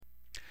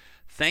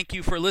Thank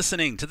you for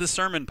listening to the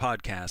sermon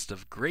podcast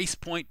of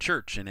GracePoint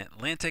Church in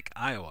Atlantic,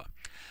 Iowa.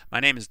 My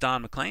name is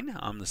Don McLean.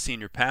 I'm the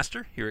senior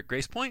pastor here at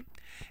GracePoint.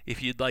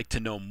 If you'd like to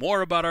know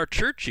more about our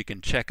church, you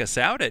can check us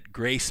out at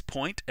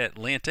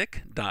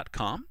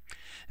gracepointatlantic.com.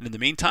 And in the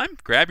meantime,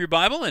 grab your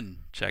Bible and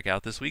check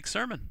out this week's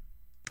sermon.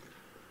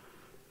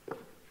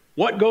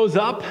 What goes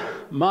up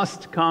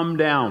must come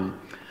down.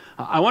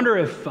 I wonder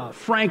if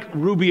Frank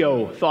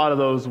Rubio thought of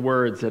those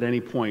words at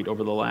any point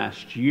over the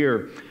last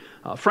year.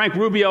 Frank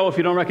Rubio, if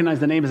you don't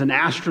recognize the name, is an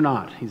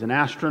astronaut. He's an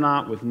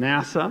astronaut with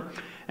NASA.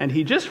 And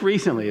he just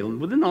recently,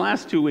 within the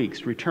last 2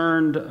 weeks,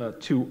 returned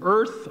to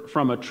Earth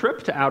from a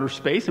trip to outer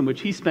space in which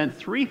he spent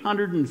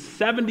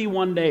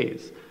 371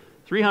 days.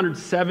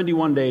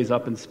 371 days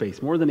up in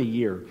space, more than a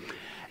year.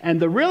 And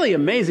the really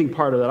amazing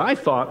part of that, I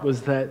thought,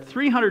 was that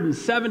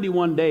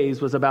 371 days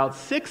was about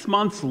 6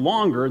 months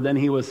longer than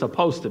he was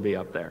supposed to be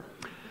up there.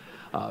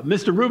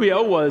 Mr.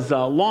 Rubio was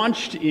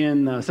launched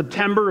in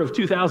September of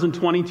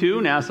 2022.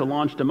 NASA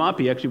launched him up.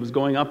 He actually was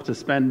going up to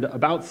spend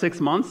about 6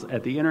 months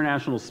at the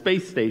International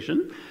Space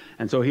Station.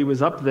 And so he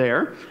was up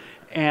there.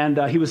 And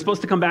he was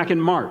supposed to come back in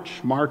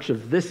March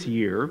of this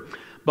year.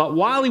 But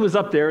while he was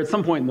up there, at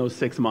some point in those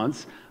 6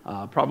 months,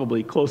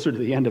 probably closer to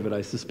the end of it,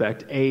 I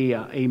suspect,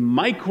 a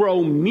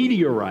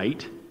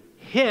micrometeorite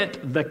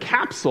hit the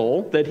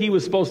capsule that he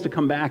was supposed to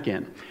come back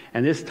in.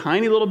 And this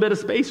tiny little bit of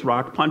space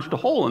rock punched a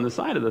hole in the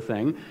side of the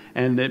thing,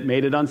 and it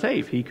made it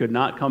unsafe. He could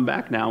not come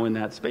back now in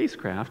that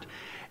spacecraft.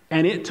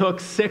 And it took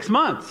 6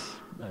 months.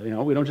 We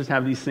don't just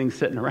have these things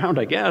sitting around,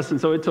 I guess. And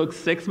so it took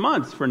 6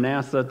 months for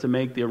NASA to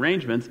make the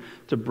arrangements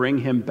to bring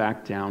him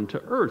back down to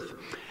Earth.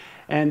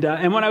 And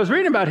when I was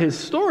reading about his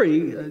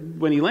story,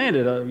 when he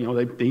landed,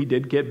 he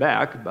did get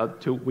back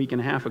about a week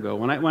and a half ago.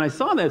 When I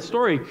saw that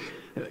story,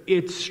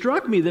 it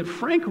struck me that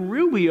Frank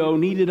Rubio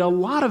needed a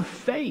lot of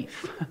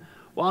faith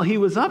while he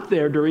was up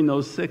there during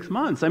those 6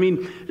 months. I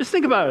mean, just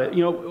think about it.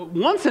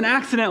 Once an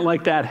accident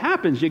like that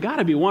happens, you got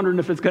to be wondering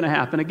if it's going to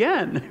happen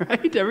again,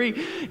 right?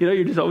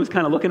 You're just always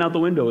kind of looking out the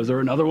window. Is there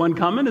another one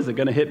coming? Is it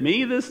going to hit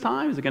me this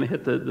time? Is it going to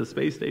hit the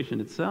space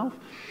station itself?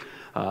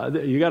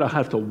 You got to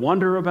have to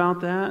wonder about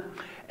that.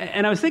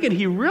 And I was thinking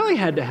he really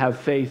had to have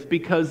faith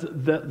because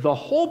the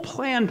whole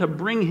plan to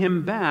bring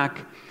him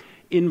back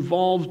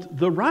involved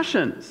the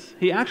Russians.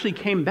 He actually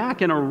came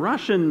back in a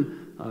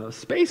Russian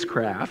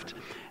spacecraft,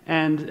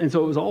 and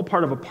so it was all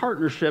part of a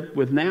partnership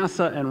with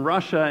NASA and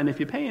Russia. And if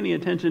you pay any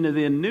attention to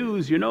the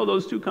news,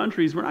 those two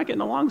countries were not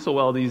getting along so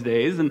well these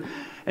days. And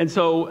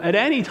so at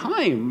any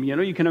time,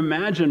 you can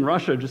imagine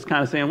Russia just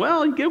kind of saying,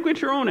 well, go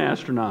get your own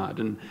astronaut,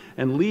 and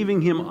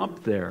leaving him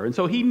up there. And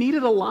so he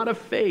needed a lot of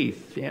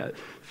faith.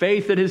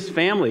 Faith that his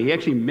family, he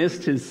actually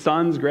missed his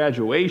son's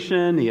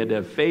graduation. He had to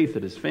have faith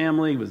that his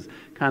family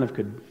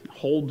could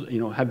hold,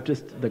 have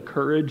just the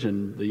courage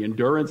and the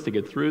endurance to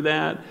get through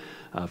that.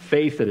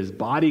 Faith that his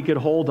body could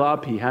hold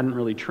up. He hadn't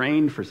really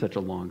trained for such a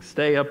long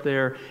stay up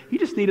there. He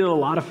just needed a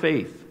lot of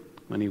faith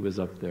when he was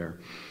up there.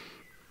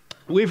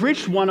 We've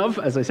reached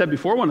as I said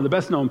before, one of the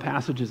best-known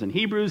passages in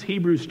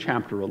Hebrews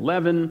chapter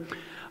 11.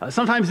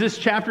 Sometimes this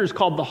chapter is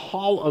called the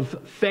Hall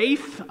of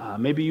Faith.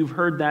 Maybe you've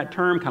heard that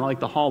term, kind of like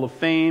the Hall of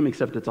Fame,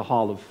 except it's a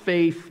Hall of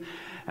Faith.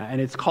 And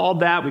it's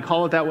called that. We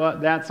call it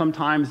that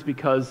sometimes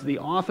because the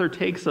author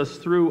takes us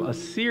through a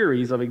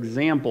series of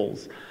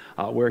examples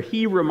where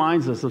he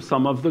reminds us of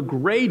some of the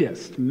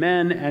greatest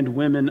men and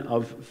women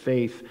of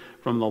faith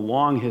from the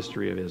long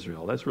history of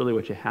Israel. That's really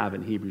what you have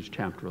in Hebrews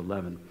chapter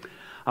 11.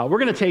 We're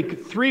going to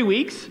take 3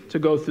 weeks to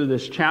go through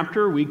this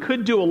chapter. We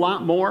could do a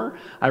lot more.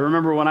 I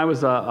remember when I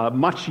was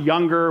much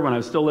younger, when I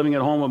was still living at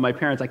home with my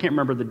parents, I can't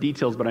remember the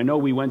details, but I know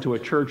we went to a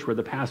church where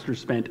the pastor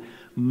spent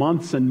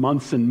months and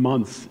months and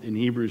months in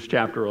Hebrews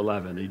chapter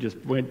 11. He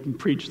just went and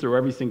preached through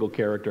every single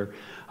character.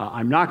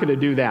 I'm not going to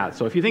do that.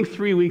 So if you think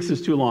 3 weeks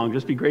is too long,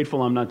 just be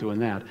grateful I'm not doing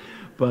that.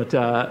 But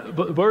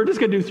we're just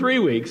going to do 3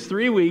 weeks.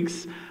 3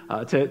 weeks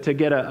to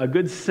get a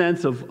good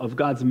sense of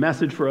God's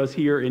message for us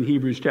here in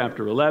Hebrews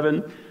chapter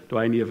 11. Do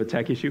I need a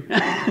tech issue?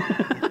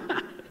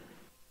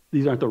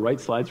 These aren't the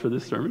right slides for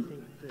this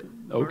sermon?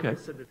 Okay.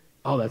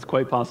 Oh, that's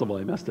quite possible.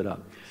 I messed it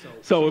up.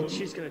 So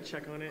she's going to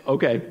check on it.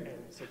 Okay.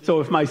 So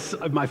if my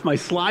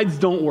slides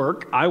don't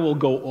work, I will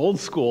go old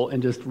school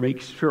and just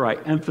make sure I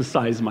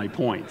emphasize my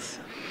points.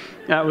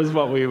 That was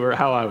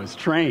how I was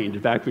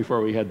trained back before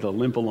we had the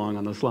limp along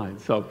on the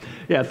slides. So,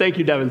 yeah, thank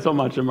you, Devin, so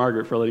much, and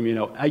Margaret, for letting me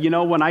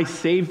know. When I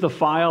saved the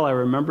file, I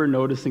remember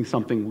noticing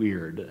something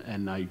weird,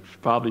 and I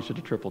probably should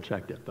have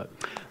triple-checked it.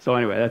 So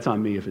anyway, that's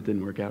on me if it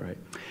didn't work out right.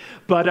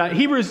 But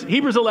Hebrews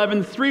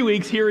 11, 3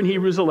 weeks here in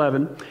Hebrews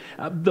 11.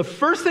 The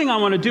first thing I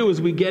want to do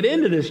as we get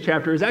into this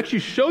chapter is actually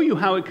show you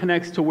how it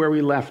connects to where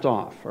we left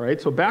off. All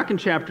right, so back in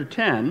chapter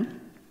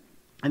 10,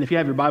 and if you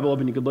have your Bible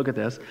open, you could look at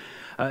this.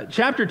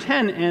 Chapter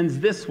 10 ends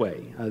this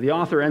way. The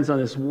author ends on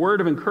this word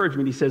of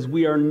encouragement. He says,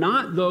 "We are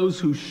not those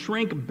who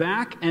shrink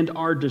back and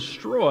are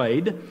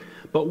destroyed,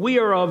 but we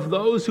are of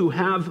those who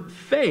have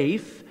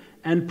faith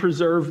and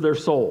preserve their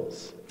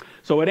souls."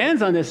 So it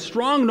ends on this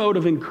strong note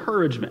of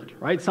encouragement,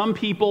 right? Some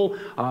people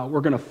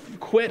were going to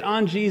quit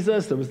on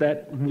Jesus. There was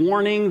that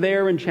warning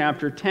there in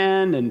chapter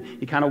 10, and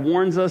he kind of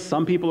warns us.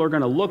 Some people are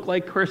going to look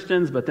like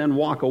Christians, but then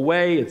walk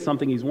away. It's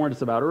something he's warned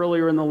us about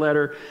earlier in the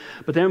letter.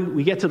 But then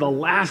we get to the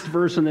last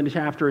verse in the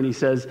chapter, and he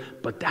says,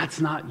 but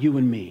that's not you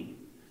and me.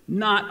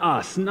 Not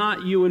us,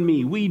 not you and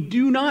me.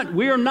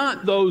 We are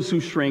not those who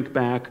shrink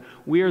back.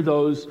 We are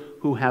those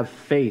who have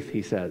faith,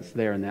 he says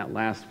there in that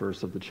last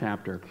verse of the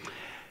chapter.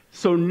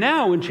 So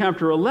now in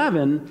chapter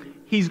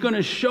 11, he's going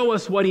to show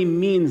us what he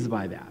means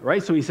by that,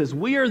 right? So he says,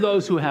 we are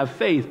those who have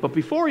faith. But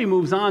before he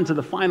moves on to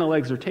the final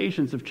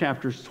exhortations of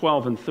chapters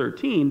 12 and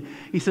 13,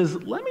 he says,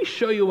 let me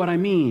show you what I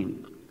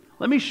mean.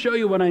 Let me show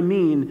you what I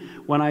mean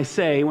when I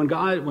say, when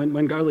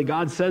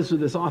God says to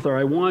this author,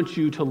 I want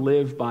you to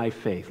live by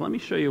faith. Let me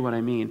show you what I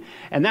mean.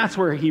 And that's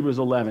where Hebrews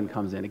 11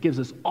 comes in. It gives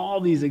us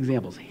all these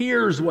examples.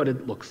 Here's what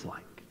it looks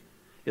like.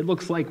 It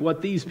looks like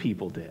what these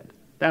people did.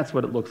 That's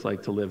what it looks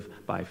like to live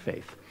by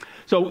faith.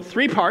 So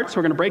 3 parts.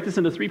 We're going to break this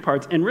into 3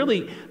 parts. And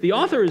really, the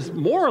author is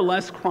more or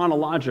less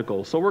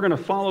chronological. So we're going to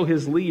follow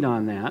his lead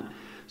on that.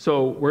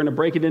 So we're going to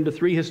break it into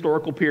 3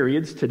 historical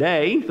periods.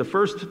 Today, the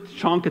first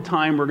chunk of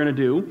time we're going to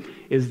do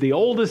is the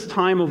oldest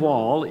time of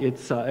all.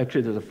 It's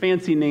actually, there's a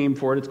fancy name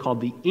for it. It's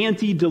called the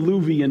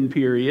antediluvian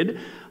period,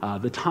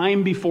 the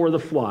time before the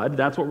flood.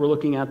 That's what we're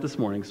looking at this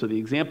morning. So the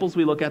examples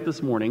we look at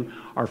this morning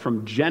are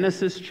from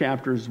Genesis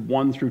chapters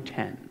 1 through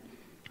 10.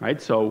 Right,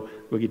 so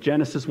we'll get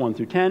Genesis 1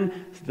 through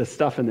 10. The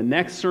stuff in the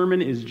next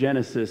sermon is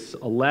Genesis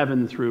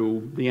 11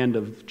 through the end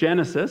of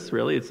Genesis,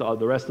 really. It's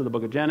the rest of the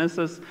book of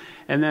Genesis.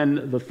 And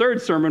then the third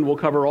sermon will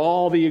cover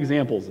all the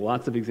examples,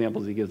 lots of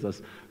examples he gives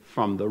us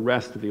from the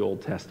rest of the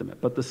Old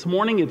Testament. But this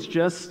morning, it's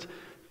just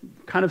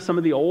kind of some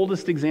of the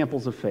oldest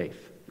examples of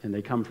faith. And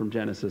they come from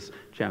Genesis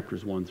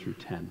chapters 1 through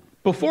 10.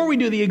 Before we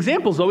do the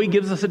examples, though, he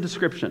gives us a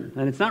description.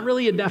 And it's not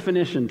really a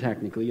definition,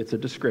 technically. It's a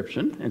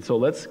description. And so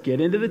let's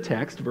get into the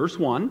text. Verse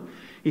 1.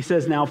 He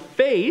says, now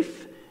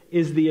faith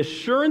is the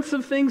assurance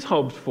of things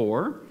hoped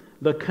for,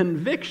 the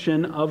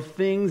conviction of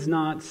things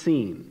not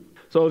seen.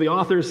 So the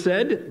author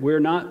said, we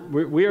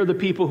are the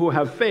people who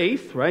have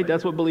faith, right?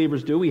 That's what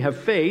believers do. We have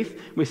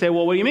faith. We say,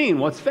 well, what do you mean?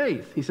 What's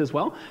faith? He says,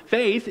 well,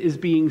 faith is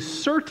being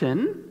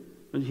certain.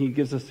 He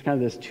gives us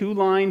kind of this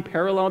 2-line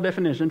parallel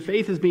definition.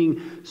 Faith is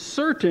being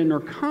certain or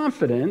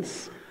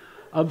confidence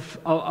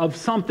of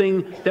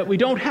something that we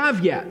don't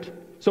have yet.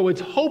 So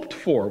it's hoped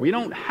for. We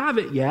don't have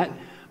it yet,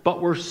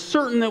 but we're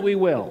certain that we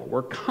will.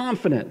 We're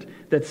confident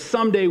that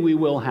someday we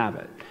will have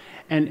it.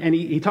 And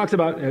he talks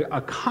about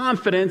a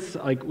confidence,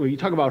 like when you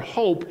talk about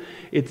hope,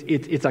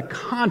 it's a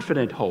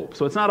confident hope.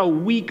 So it's not a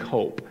weak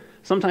hope.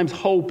 Sometimes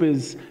hope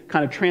is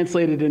kind of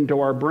translated into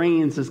our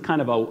brains as kind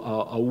of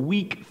a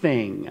weak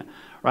thing.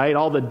 Right?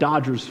 All the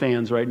Dodgers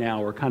fans right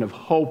now are kind of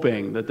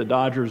hoping that the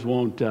Dodgers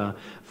won't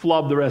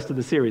flub the rest of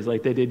the series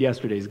like they did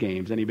yesterday's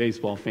games. Any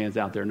baseball fans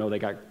out there know they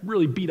got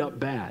really beat up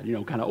bad.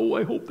 Kind of,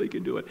 I hope they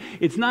can do it.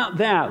 It's not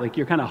that. Like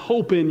you're kind of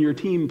hoping your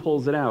team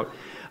pulls it out.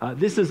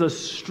 This is a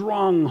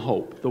strong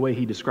hope, the way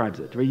he describes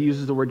it. He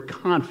uses the word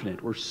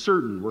confident. We're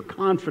certain. We're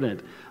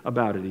confident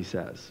about it, he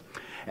says.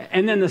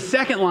 And then the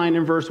second line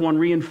in verse 1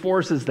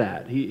 reinforces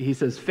that. He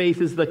says, faith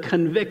is the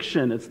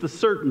conviction. It's the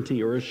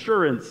certainty or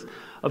assurance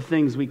of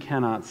things we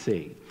cannot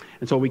see.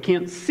 And so we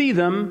can't see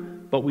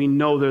them, but we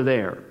know they're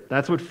there.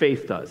 That's what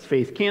faith does.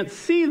 Faith can't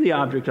see the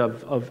object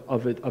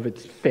of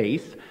its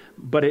faith,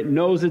 but it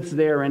knows it's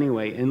there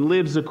anyway and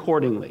lives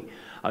accordingly.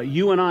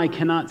 You and I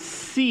cannot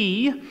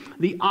see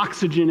the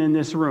oxygen in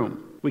this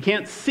room. We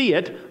can't see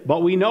it,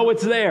 but we know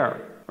it's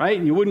there. Right?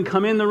 You wouldn't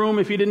come in the room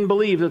if you didn't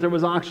believe that there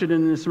was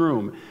oxygen in this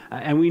room.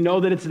 And we know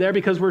that it's there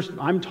because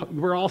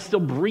we're all still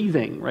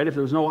breathing, right? If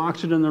there was no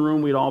oxygen in the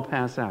room, we'd all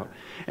pass out.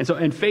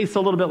 And faith's a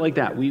little bit like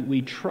that.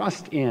 We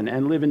trust in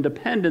and live in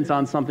dependence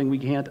on something we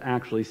can't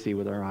actually see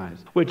with our eyes.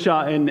 Which,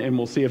 and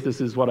we'll see if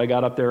this is what I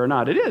got up there or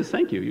not. It is.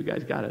 Thank you. You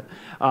guys got it.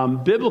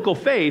 Biblical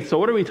faith. So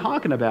what are we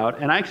talking about?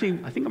 And I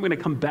think I'm going to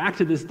come back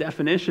to this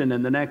definition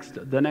in the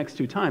next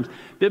 2 times.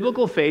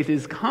 Biblical faith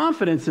is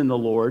confidence in the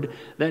Lord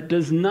that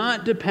does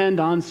not depend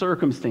on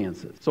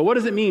circumstances. So what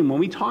does it mean when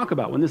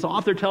this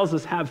author tells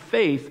us have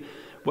faith?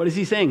 What is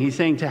he saying? He's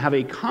saying to have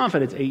a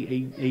confidence,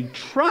 a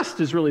trust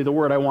is really the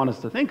word I want us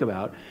to think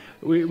about.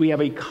 We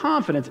have a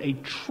confidence, a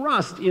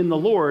trust in the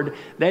Lord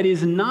that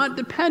is not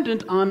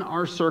dependent on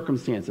our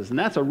circumstances. And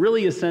that's a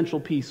really essential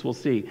piece we'll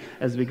see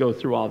as we go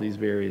through all these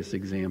various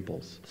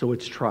examples. So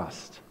it's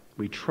trust.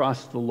 We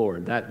trust the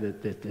Lord,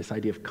 this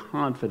idea of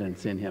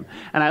confidence in him.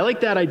 And I like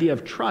that idea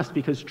of trust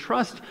because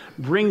trust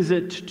brings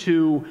it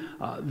to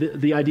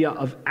the idea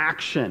of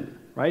action,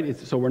 right?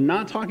 So we're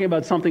not talking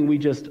about something we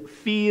just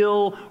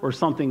feel or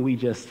something we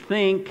just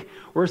think.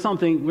 We're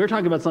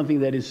talking about something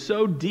that is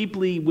so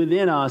deeply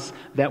within us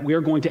that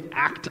we're going to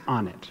act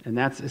on it. And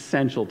that's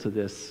essential to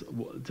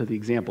the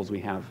examples we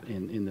have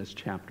in this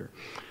chapter.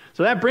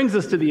 So that brings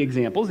us to the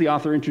examples. The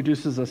author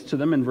introduces us to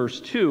them in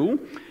verse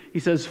 2. He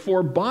says,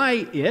 for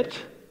by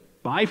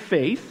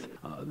faith,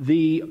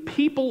 The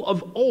people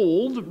of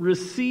old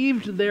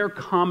received their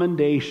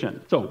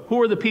commendation. So,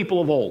 who are the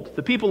people of old?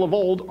 The people of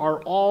old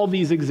are all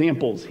these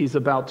examples he's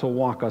about to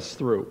walk us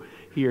through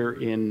here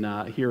in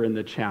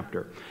the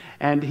chapter.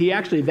 And he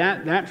actually,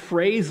 that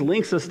phrase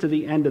links us to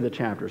the end of the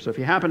chapter. So if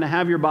you happen to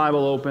have your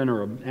Bible open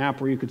or an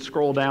app where you could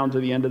scroll down to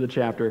the end of the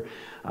chapter,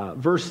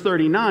 verse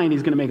 39,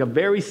 he's going to make a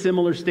very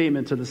similar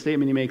statement to the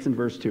statement he makes in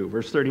verse 2.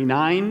 Verse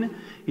 39,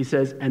 he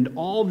says, and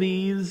all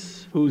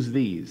these, who's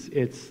these?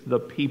 It's the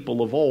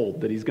people of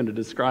old that he's going to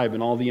describe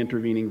in all the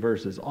intervening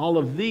verses. All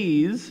of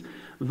these,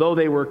 though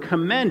they were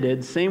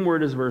commended, same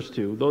word as verse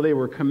 2, though they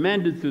were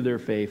commended through their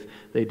faith,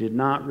 they did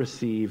not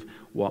receive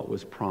what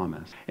was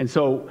promised. And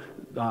so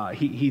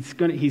he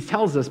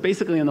tells us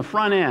basically in the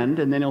front end,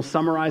 and then he'll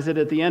summarize it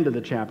at the end of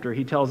the chapter.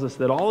 He tells us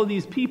that all of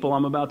these people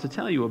I'm about to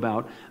tell you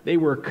about, they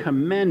were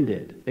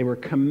commended. They were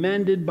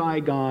commended by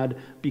God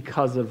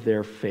because of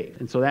their faith.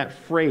 And so that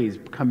phrase,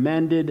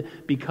 commended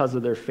because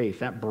of their faith,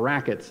 that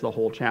brackets the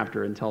whole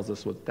chapter and tells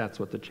us that's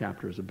what the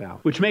chapter is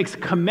about. Which makes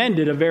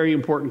commended a very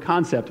important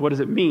concept. What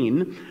does it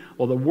mean?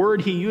 Well, the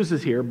word he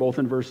uses here, both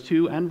in verse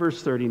 2 and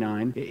verse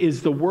 39,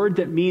 is the word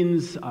that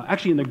means,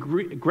 actually in the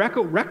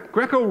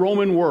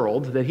Greco-Roman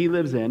world that he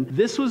lives in,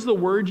 this was the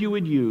word you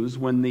would use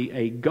when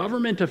a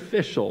government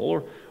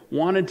official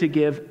wanted to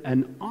give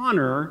an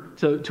honor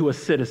to a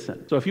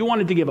citizen. So if you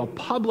wanted to give a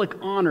public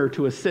honor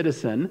to a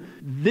citizen,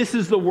 this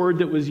is the word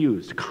that was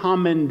used,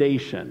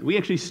 commendation. We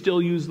actually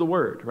still use the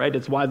word, right?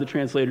 It's why the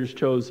translators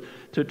chose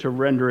to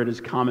render it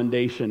as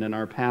commendation in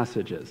our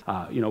passages.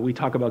 We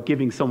talk about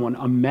giving someone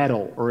a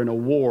medal or an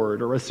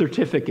award or a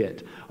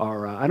certificate,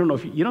 or I don't know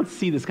if you don't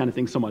see this kind of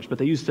thing so much, but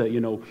they used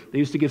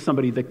to give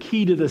somebody the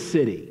key to the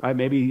city, right?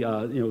 Maybe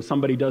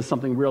somebody does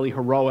something really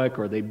heroic,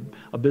 or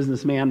a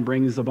businessman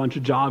brings a bunch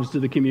of jobs to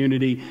the community.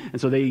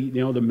 And so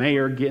the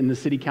mayor and the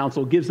city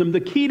council gives them the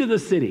key to the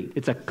city.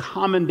 It's a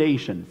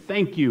commendation.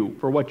 Thank you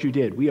for what you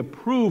did. We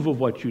approve of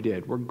what you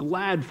did. We're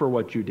glad for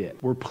what you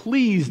did. We're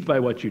pleased by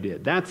what you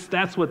did.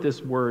 That's what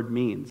this word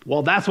means.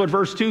 Well, that's what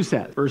verse 2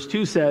 says. Verse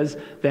 2 says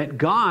that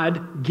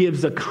God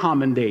gives a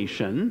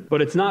commendation,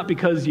 but it's not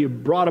because you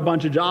brought a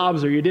bunch of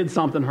jobs or you did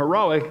something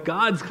heroic.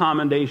 God's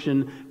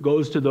commendation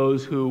goes to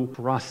those who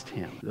trust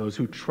him, those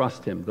who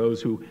trust him,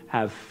 those who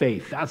have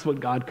faith. That's what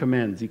God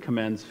commends. He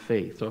commends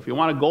faith. So if you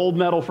want a gold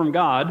medal from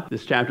God,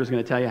 this chapter is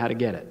going to tell you how to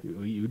get it.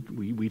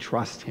 We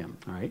trust him,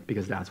 all right,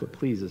 because that's what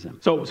pleases him.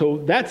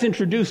 So that's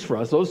introduced for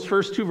us. Those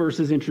first two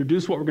verses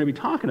introduce what we're going to be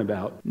talking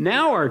about.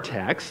 Now our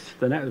text,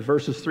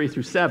 verses 3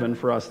 through 7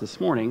 for us this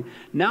morning,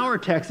 now our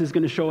text is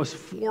going to show us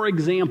 4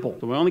 examples.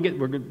 So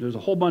there's a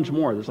whole bunch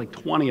more. There's like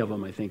 20 of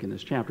them, I think, in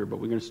this chapter, but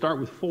we're going to start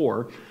with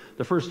 4.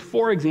 The first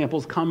 4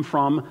 examples come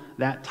from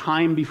that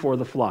time before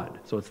the flood.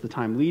 So it's the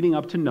time leading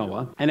up to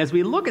Noah. And as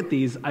we look at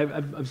these,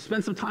 I've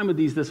spent some time with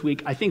these this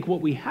week. I think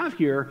what we have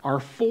here are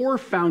 4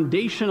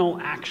 foundational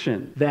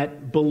actions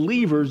that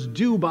believers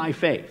do by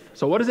faith.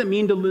 So what does it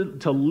mean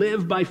to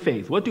live by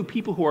faith? What do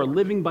people who are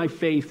living by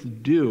faith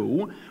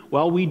do?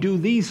 Well, we do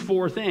these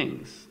 4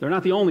 things. They're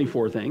not the only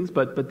 4 things,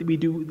 but we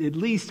do at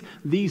least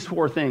these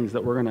 4 things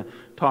that we're going to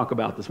talk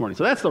about this morning.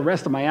 So that's the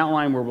rest of my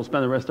outline, where we'll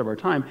spend the rest of our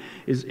time,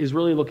 is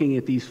really looking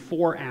at these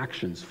 4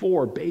 actions,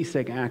 4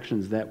 basic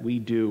actions that we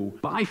do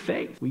by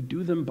faith. We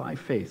do them by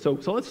faith. So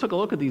let's take a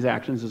look at these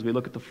actions as we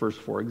look at the first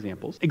 4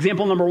 examples.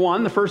 Example number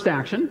 1, the first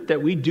action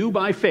that we do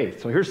by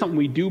faith. So here's something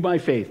we do by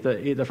faith.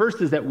 The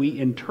first is that we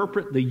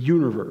interpret the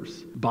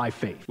universe by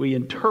faith. We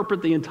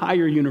interpret the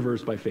entire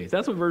universe by faith.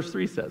 That's what verse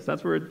 3 says.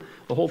 That's where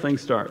the whole thing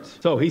starts.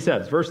 So he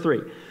says, verse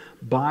 3,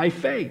 by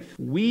faith,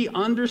 we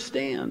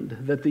understand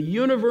that the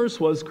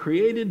universe was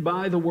created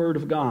by the word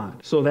of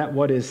God, so that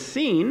what is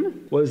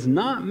seen was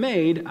not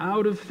made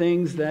out of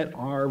things that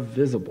are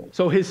visible.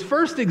 So his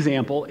first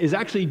example is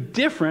actually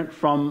different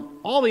from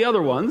all the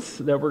other ones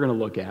that we're going to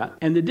look at.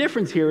 And the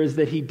difference here is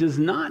that he does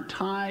not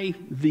tie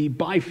the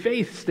by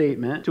faith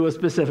statement to a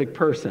specific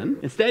person.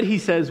 Instead, he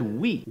says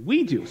we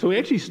do. So he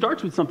actually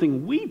starts with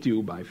something we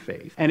do by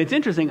faith. And it's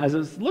interesting, as I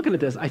was looking at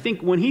this, I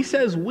think when he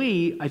says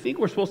I think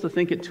we're supposed to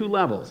think at 2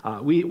 levels.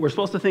 We're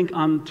supposed to think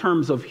on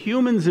terms of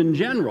humans in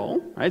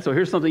general, right? So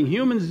here's something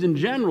humans in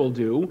general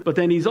do, but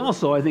then he's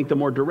also, I think the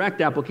more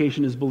direct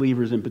application is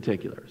believers in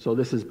particular. So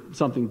this is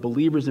something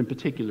believers in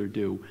particular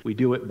do. We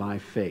do it by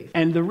faith.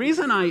 And the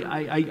reason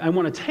I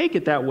want to take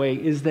it that way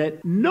is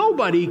that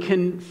nobody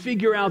can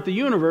figure out the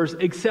universe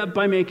except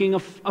by making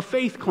a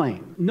faith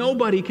claim.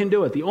 Nobody can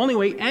do it. The only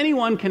way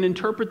anyone can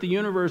interpret the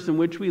universe in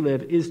which we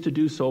live is to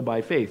do so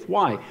by faith.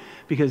 Why?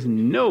 Because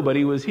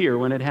nobody was here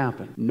when it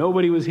happened.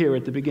 Nobody was here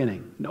at the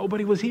beginning.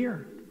 Nobody was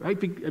here. Right?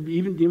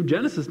 Even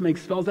Genesis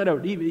spells that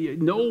out.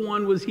 No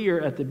one was here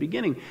at the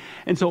beginning.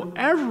 And so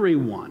every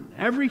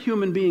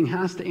human being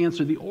has to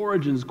answer the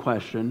origins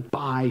question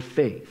by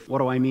faith. What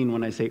do I mean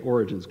when I say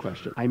origins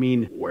question? I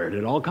mean, where did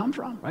it all come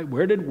from? Right?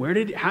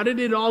 How did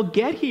it all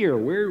get here?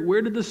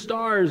 Where did the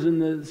stars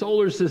and the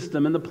solar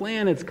system and the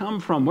planets come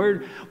from?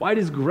 Why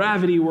does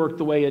gravity work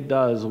the way it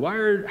does?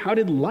 How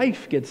did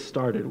life get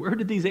started? Where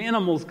did these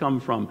animals come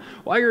from?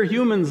 Why are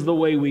humans the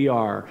way we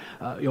are?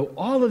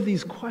 All of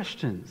these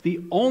questions. The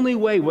only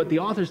way, what the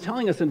author's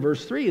telling us in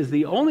verse 3 is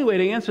the only way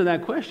to answer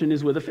that question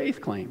is with a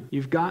faith claim.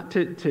 You've got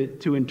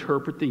to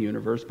interpret the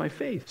universe by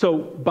faith. So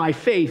by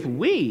faith,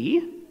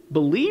 we,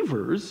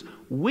 believers,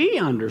 we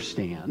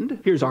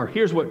understand, here's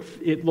what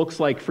it looks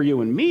like for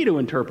you and me to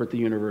interpret the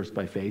universe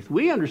by faith.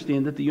 We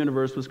understand that the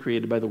universe was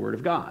created by the Word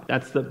of God.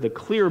 That's the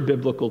clear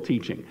biblical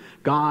teaching.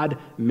 God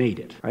made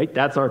it, right?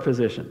 That's our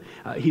position.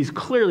 He's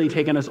clearly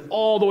taken us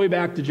all the way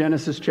back to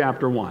Genesis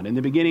chapter 1. In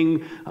the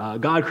beginning,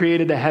 God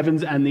created the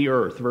heavens and the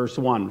earth, verse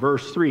 1.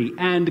 Verse 3,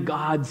 and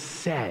God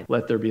said,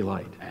 let there be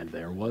light. And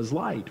there was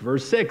light.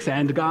 Verse 6,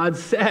 and God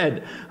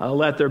said,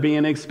 let there be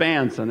an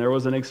expanse. And there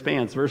was an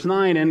expanse. Verse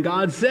 9, and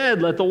God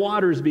said, let the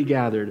waters be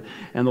gathered,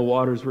 and the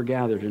waters were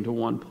gathered into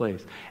one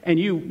place. And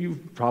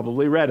you've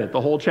probably read it. The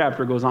whole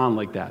chapter goes on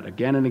like that,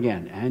 again and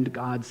again. And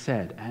God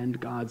said,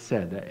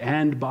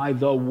 and by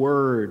the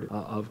word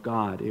of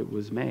God it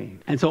was made.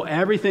 And so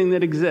everything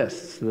that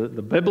exists, the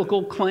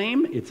biblical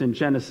claim, it's in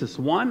Genesis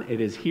 1, it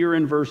is here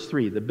in verse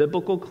 3. The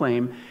biblical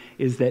claim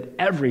is that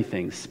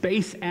everything,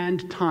 space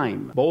and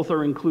time, both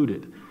are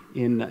included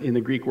in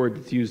the Greek word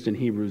that's used in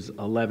Hebrews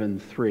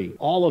 11:3.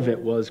 All of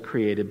it was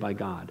created by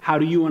God. How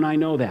do you and I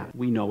know that?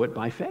 We know it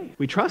by faith.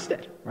 We trust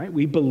it, right?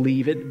 We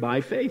believe it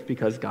by faith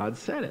because God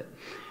said it.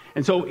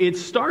 And so it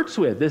starts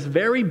with, this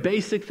very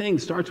basic thing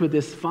starts with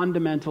this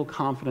fundamental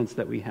confidence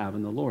that we have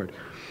in the Lord.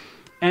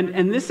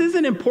 And this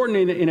isn't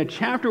important in a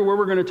chapter where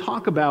we're going to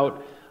talk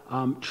about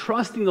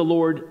trusting the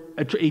Lord,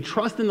 a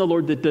trust in the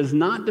Lord that does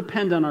not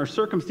depend on our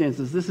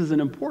circumstances. This is an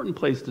important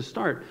place to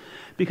start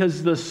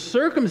because the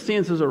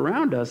circumstances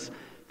around us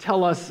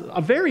tell us a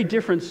very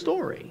different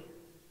story,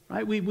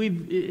 right?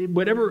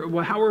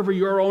 However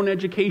your own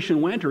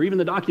education went, or even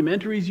the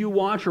documentaries you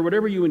watch, or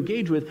whatever you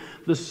engage with,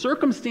 the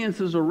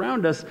circumstances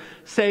around us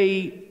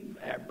say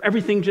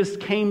everything just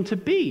came to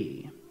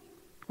be.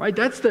 Right?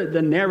 That's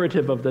the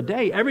narrative of the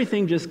day.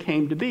 Everything just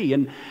came to be.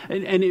 And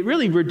it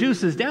really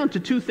reduces down to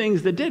two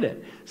things that did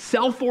it.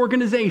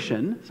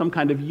 Self-organization, some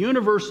kind of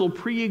universal,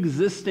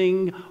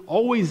 pre-existing,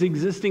 always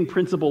existing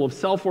principle of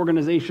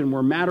self-organization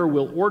where matter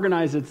will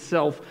organize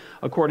itself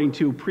according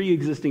to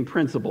pre-existing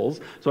principles.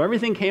 So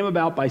everything came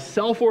about by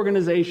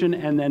self-organization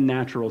and then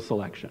natural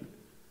selection.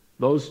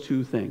 Those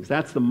two things.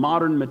 That's the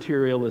modern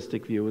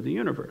materialistic view of the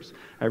universe.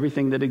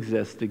 Everything that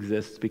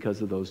exists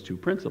because of those two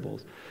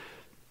principles.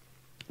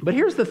 But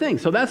here's the thing.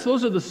 So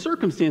those are the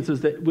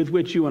circumstances with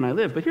which you and I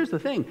live. But here's the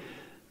thing.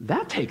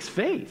 That takes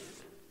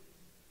faith.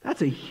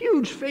 That's a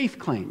huge faith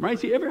claim, right?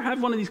 So you ever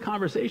have one of these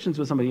conversations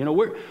with somebody,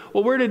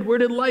 where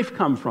did life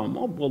come from?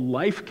 Well,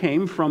 life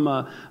came from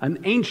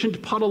an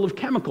ancient puddle of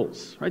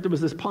chemicals, right? There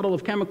was this puddle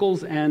of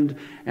chemicals and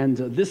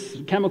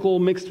this chemical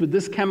mixed with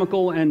this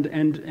chemical and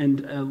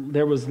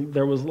there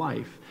was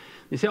life.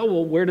 You say,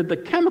 where did the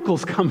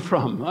chemicals come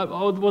from?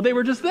 Well, they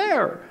were just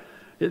there.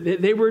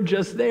 They were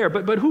just there.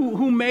 But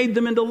who made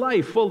them into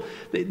life? Well,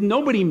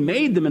 nobody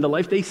made them into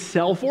life. They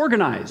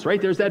self-organized,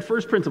 right? There's that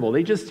first principle.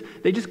 They just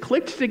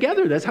clicked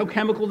together. That's what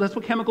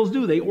chemicals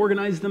do. They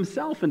organize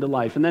themselves into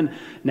life. And then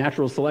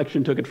natural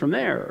selection took it from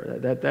there.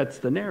 That's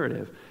the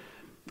narrative.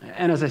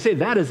 And as I say,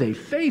 that is a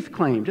faith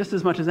claim just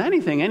as much as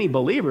anything any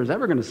believer is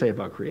ever going to say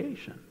about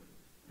creation.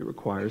 It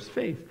requires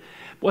faith.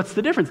 What's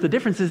the difference? The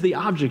difference is the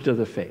object of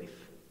the faith.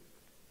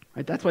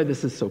 Right? That's why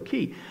this is so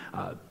key.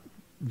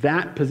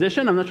 That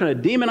position, I'm not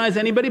trying to demonize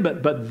anybody,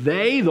 but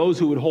those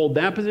who would hold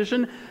that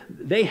position,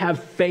 they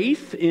have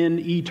faith in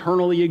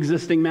eternally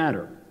existing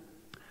matter.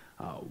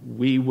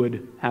 We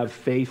would have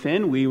faith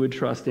in, we would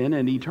trust in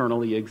an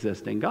eternally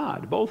existing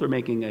God. Both are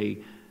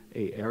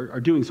are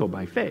doing so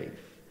by faith.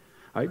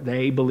 Right?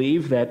 They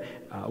believe that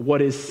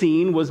what is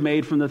seen was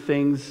made from the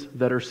things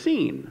that are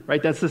seen.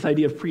 Right? That's this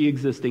idea of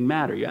pre-existing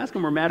matter. You ask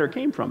them where matter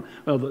came from.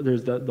 Well,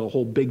 there's the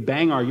whole Big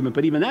Bang argument,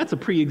 but even that's a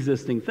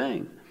pre-existing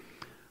thing.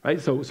 Right?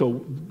 So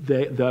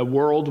the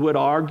world would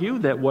argue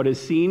that what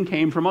is seen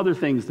came from other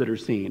things that are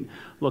seen.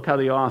 Look how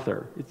the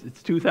author,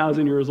 it's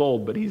 2,000 years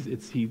old, but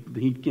he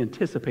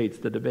anticipates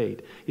the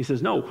debate. He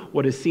says, no,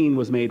 what is seen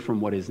was made from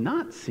what is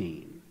not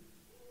seen.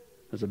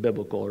 There's a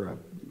biblical or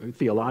a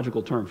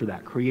theological term for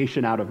that.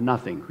 Creation out of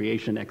nothing,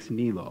 creation ex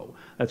nihilo.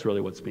 That's really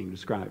what's being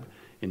described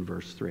in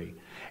verse 3.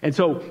 And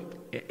so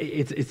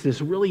it's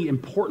this really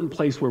important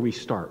place where we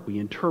start. We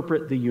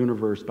interpret the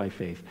universe by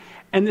faith.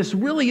 And this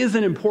really is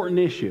an important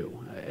issue,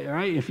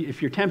 right?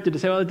 If you're tempted to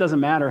say, well, it doesn't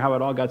matter how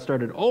it all got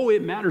started. Oh,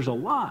 it matters a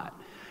lot.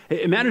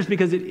 It matters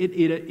because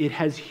it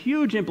has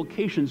huge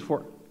implications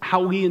for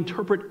how we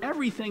interpret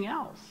everything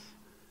else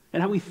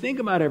and how we think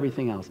about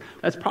everything else.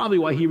 That's probably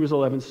why Hebrews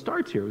 11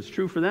 starts here. It's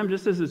true for them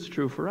just as it's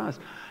true for us.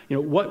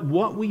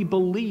 What we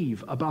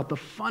believe about the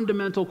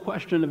fundamental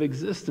question of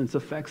existence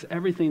affects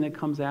everything that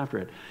comes after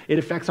it. It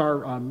affects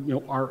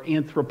our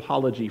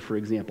anthropology, for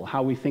example,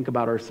 how we think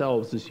about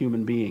ourselves as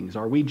human beings.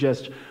 Are we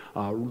just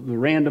the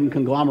random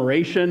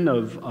conglomeration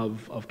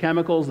of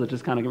chemicals that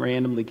just kind of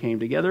randomly came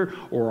together,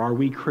 or are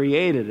we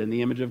created in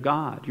the image of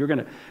God?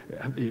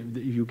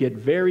 You get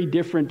very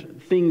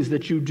different things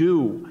that you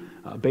do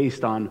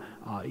based on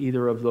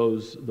either of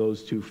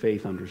those two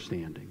faith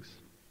understandings.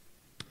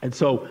 And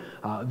so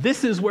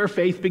this is where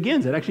faith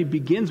begins. It actually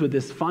begins with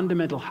this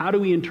fundamental, how do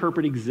we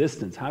interpret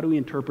existence? How do we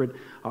interpret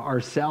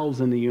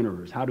ourselves in the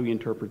universe? How do we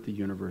interpret the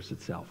universe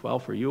itself? Well,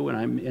 for you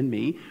and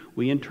me,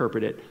 we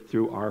interpret it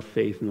through our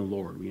faith in the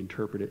Lord. We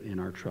interpret it in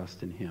our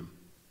trust in him.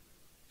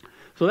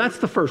 So that's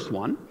the first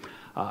one.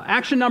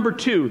 Action number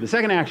 2, the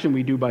second action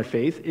we do by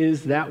faith,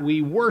 is that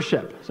we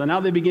worship. So now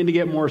they begin to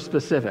get more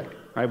specific.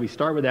 Right? We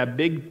start with that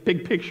big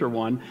picture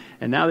one,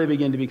 and now they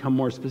begin to become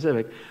more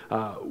specific.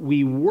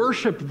 We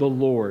worship the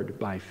Lord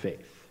by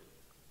faith.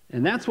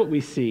 And that's what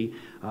we see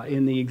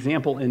in the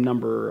example in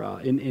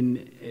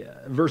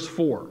verse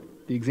 4,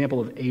 the example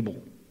of Abel.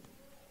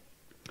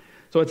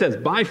 So it says,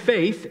 by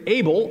faith,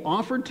 Abel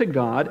offered to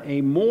God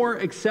a more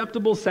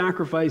acceptable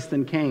sacrifice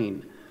than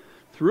Cain,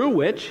 through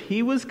which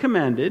he was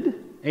commended,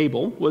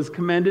 Abel was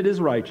commended as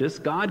righteous,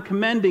 God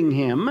commending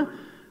him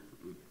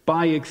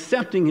by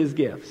accepting his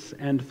gifts.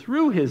 And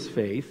through his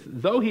faith,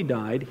 though he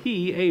died,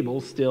 he,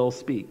 Abel, still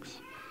speaks.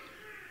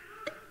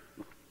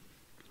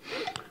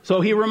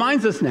 So he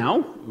reminds us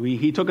now,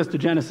 he took us to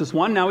Genesis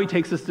 1, now he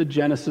takes us to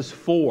Genesis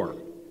 4.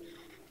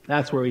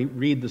 That's where we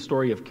read the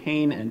story of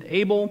Cain and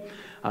Abel.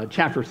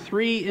 Chapter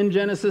 3 in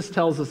Genesis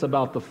tells us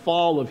about the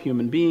fall of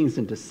human beings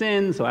into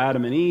sin. So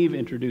Adam and Eve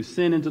introduced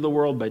sin into the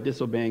world by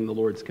disobeying the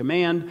Lord's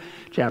command.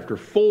 Chapter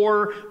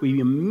 4, we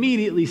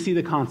immediately see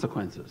the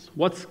consequences.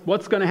 What's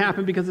going to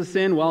happen because of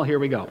sin? Well, here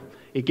we go.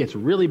 It gets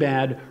really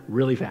bad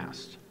really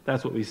fast.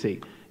 That's what we see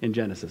in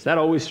Genesis. That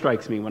always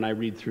strikes me when I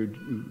read through,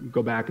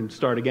 go back and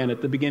start again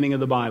at the beginning of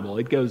the Bible.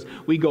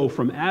 We go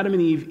from Adam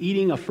and Eve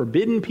eating a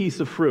forbidden piece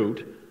of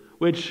fruit,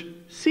 which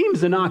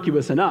seems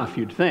innocuous enough,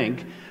 you'd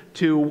think,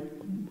 to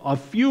a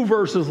few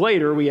verses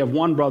later, we have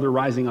one brother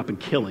rising up and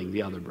killing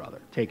the other brother,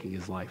 taking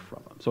his life from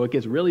him. So it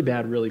gets really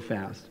bad really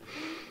fast.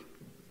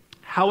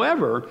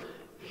 However,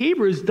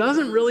 Hebrews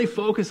doesn't really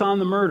focus on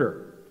the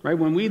murder, right?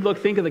 When we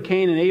think of the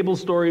Cain and Abel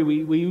story,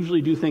 we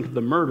usually do think of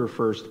the murder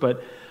first,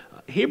 but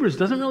Hebrews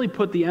doesn't really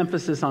put the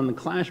emphasis on the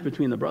clash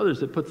between the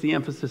brothers. It puts the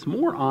emphasis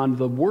more on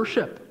the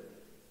worship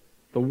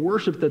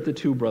that the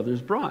two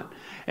brothers brought.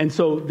 And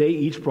so they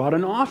each brought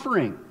an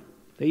offering.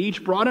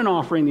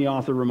 The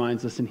author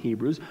reminds us in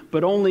Hebrews,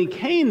 but only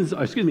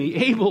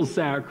Abel's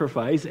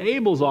sacrifice,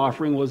 Abel's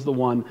offering was the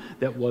one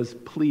that was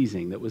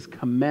pleasing, that was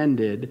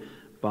commended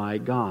by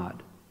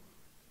God.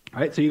 All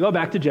right, so you go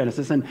back to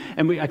Genesis, and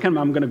I'm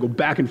going to go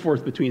back and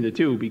forth between the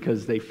two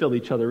because they fill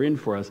each other in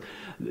for us.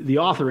 The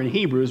author in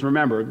Hebrews,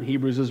 remember,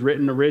 Hebrews was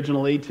written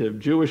originally to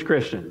Jewish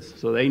Christians,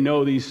 so they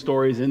know these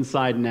stories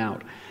inside and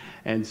out.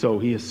 And so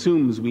he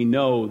assumes we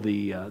know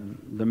the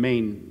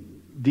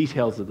main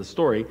details of the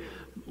story.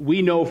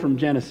 We know from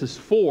Genesis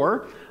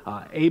 4,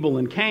 Abel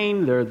and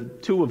Cain, they're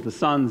two of the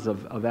sons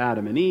of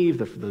Adam and Eve,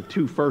 the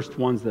two first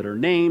ones that are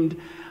named.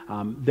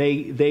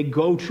 They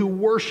go to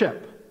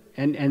worship.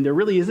 And there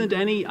really isn't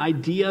any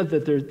idea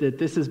that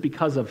this is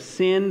because of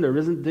sin.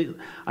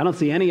 I don't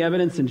see any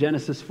evidence in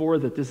Genesis 4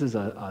 that this is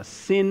a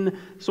sin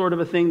sort of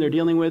a thing they're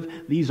dealing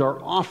with. These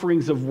are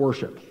offerings of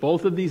worship.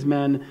 Both of these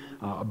men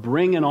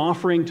bring an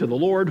offering to the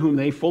Lord, whom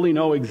they fully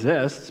know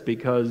exists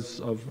because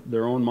of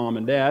their own mom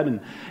and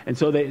dad. And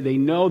so they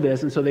know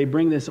this, and so they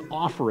bring this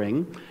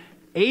offering.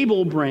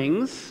 Abel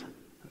brings,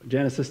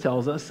 Genesis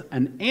tells us,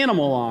 an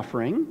animal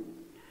offering.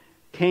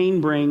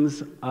 Cain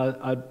brings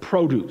a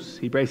produce.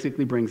 He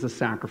basically brings a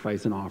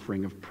sacrifice, an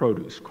offering of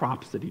produce,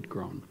 crops that he'd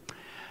grown.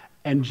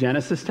 And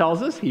Genesis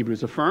tells us,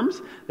 Hebrews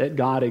affirms, that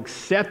God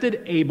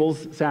accepted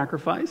Abel's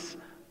sacrifice,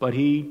 but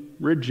he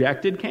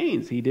rejected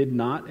Cain's. He did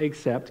not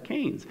accept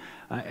Cain's.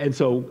 And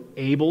so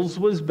Abel's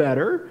was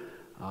better,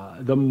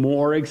 the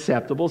more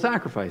acceptable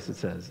sacrifice, it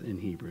says in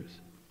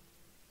Hebrews.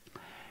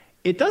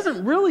 It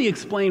doesn't really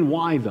explain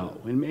why,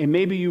 though, and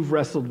maybe you've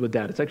wrestled with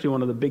that. It's actually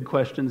one of the big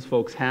questions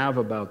folks have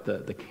about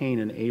the Cain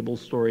and Abel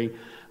story.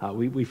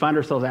 We find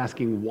ourselves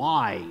asking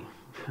why.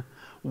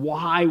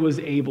 Why was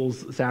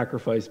Abel's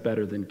sacrifice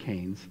better than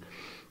Cain's?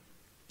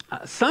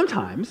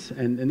 Sometimes,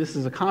 and this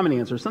is a common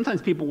answer,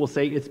 sometimes people will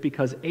say it's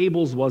because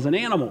Abel's was an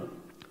animal,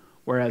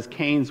 whereas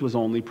Cain's was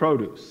only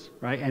produce,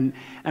 right? And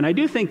I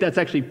do think that's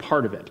actually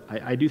part of it.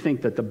 I do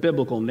think that the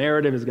biblical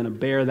narrative is going to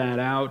bear that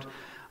out.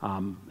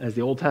 As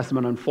the Old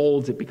Testament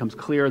unfolds, it becomes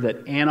clear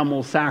that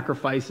animal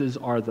sacrifices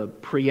are the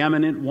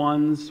preeminent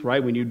ones,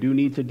 right? When you do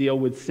need to deal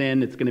with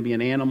sin, it's going to be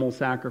an animal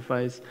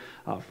sacrifice,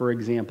 for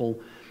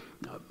example.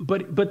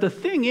 But the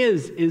thing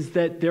is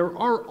that there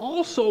are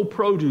also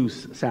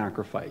produce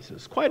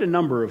sacrifices, quite a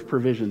number of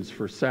provisions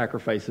for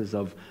sacrifices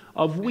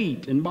of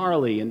wheat and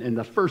barley and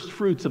the first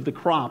fruits of the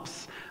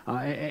crops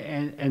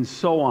and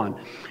so on.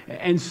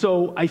 And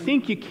so I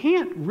think you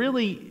can't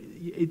really...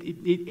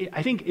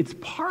 I think it's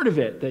part of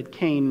it that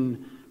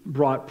Cain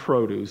brought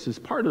produce is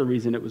part of the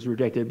reason it was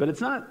rejected, but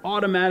it's not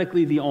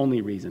automatically the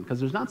only reason, because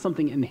there's not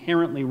something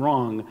inherently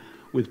wrong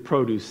with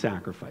produce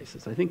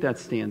sacrifices. I think that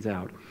stands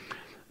out.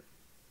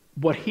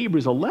 What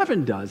Hebrews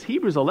 11 does,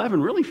 Hebrews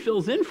 11 really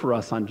fills in for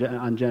us on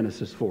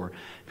Genesis 4,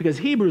 because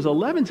Hebrews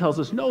 11 tells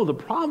us, no, the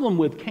problem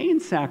with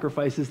Cain's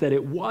sacrifice is that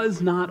it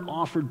was not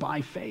offered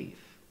by faith.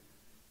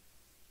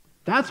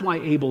 That's why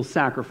Abel's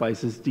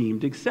sacrifice is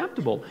deemed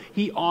acceptable.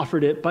 He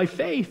offered it by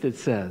faith, it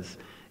says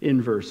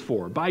in verse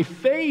 4. By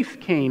faith,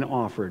 Cain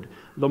offered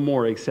the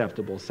more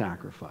acceptable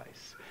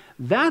sacrifice.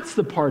 That's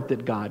the part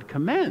that God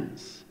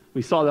commends.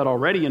 We saw that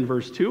already in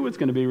verse 2. It's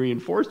going to be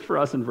reinforced for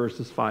us in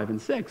verses 5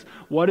 and 6.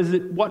 What is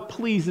it? What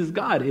pleases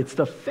God? It's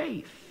the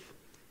faith.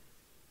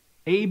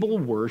 Abel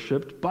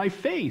worshiped by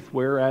faith,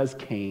 whereas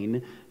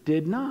Cain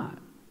did not.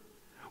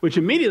 Which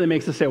immediately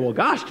makes us say, well,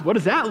 gosh, what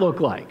does that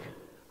look like?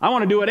 I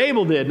want to do what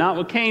Abel did, not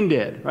what Cain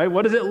did, right?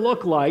 What does it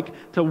look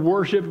like to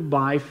worship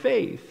by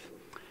faith?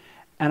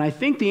 And I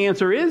think the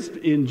answer is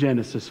in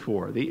Genesis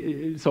 4.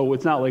 So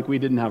it's not like we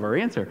didn't have our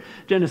answer.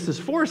 Genesis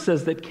 4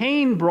 says that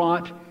Cain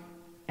brought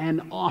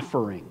an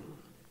offering.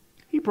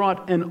 He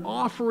brought an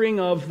offering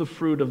of the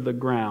fruit of the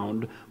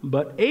ground,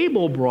 but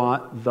Abel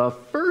brought the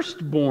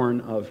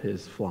firstborn of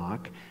his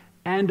flock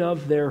and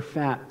of their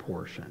fat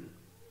portion.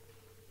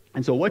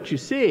 And so what you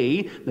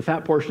see, the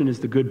fat portion is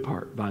the good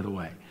part, by the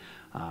way.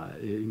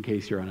 In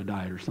case you're on a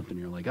diet or something,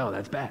 you're like, oh,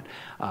 that's bad.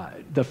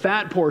 The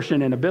fat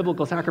portion in a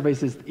biblical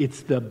sacrifice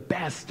it's the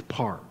best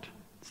part.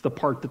 It's the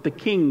part that the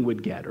king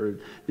would get, or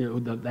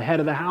the head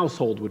of the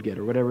household would get,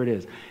 or whatever it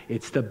is.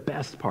 It's the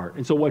best part.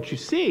 And so what you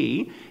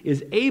see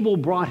is Abel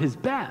brought his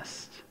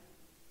best,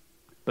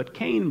 but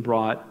Cain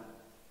brought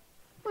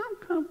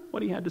kind of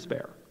what he had to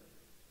spare.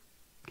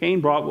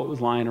 Cain brought what was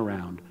lying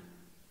around.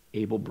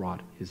 Abel brought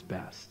his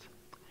best.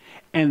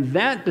 And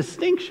that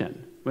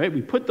distinction, right?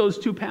 We put those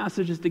two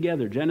passages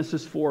together,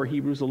 Genesis 4,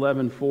 Hebrews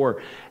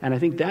 11:4, and I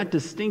think that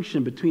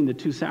distinction between the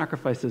two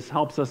sacrifices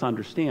helps us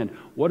understand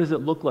what does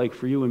it look like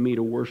for you and me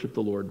to worship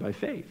the Lord by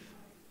faith.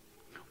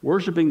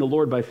 Worshiping the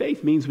Lord by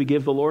faith means we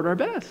give the Lord our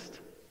best.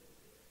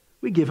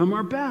 We give him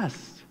our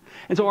best.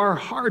 And so our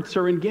hearts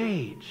are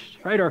engaged,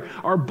 right?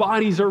 Our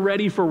bodies are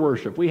ready for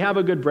worship. We have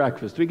a good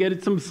breakfast. We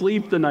get some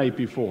sleep the night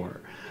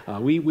before.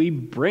 We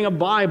bring a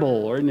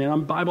Bible, or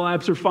Bible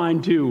apps are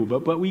fine too,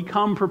 but we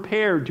come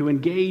prepared to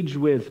engage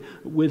with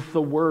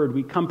the Word.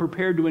 We come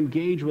prepared to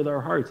engage with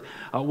our hearts.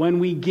 When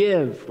we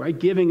give, right,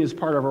 giving is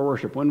part of our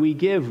worship. When we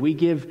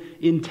give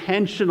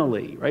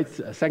intentionally, right?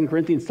 2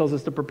 Corinthians tells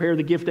us to prepare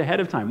the gift ahead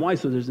of time. Why?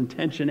 So there's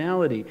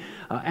intentionality.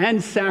 And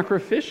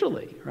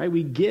sacrificially, right?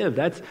 We give.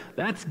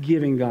 That's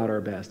giving God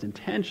our best,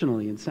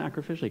 intentionally and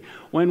sacrificially.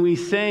 When we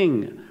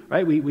sing,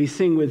 right? We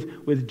sing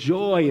with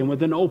joy and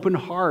with an open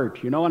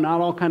heart, and not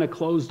all kind of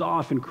closed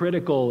off and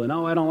critical and,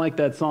 I don't like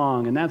that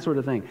song and that sort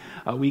of thing.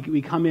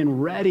 We come in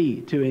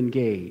ready to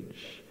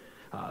engage.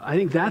 I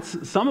think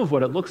that's some of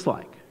what it looks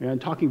like. I'm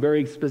talking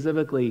very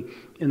specifically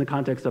in the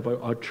context of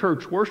a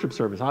church worship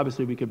service.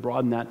 Obviously, we could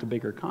broaden that to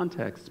bigger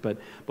contexts, but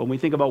when we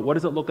think about what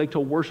does it look like to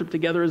worship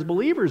together as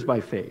believers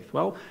by faith,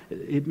 well,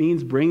 it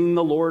means bringing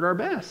the Lord our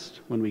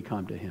best when we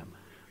come to him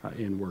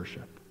in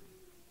worship.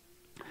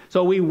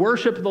 So we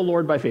worship the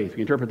Lord by faith.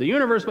 We interpret the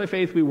universe by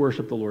faith. We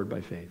worship the Lord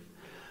by faith.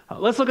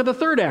 Let's look at the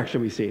third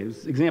action we see.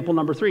 It's example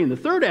number 3. And the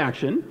third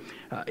action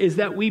is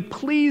that we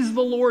please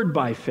the Lord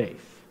by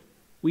faith.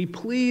 We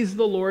please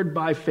the Lord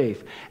by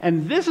faith.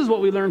 And this is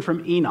what we learn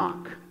from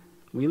Enoch.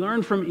 We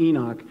learn from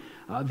Enoch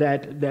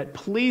that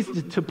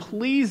to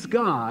please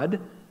God,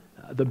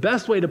 the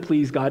best way to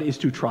please God is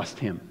to trust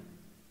him.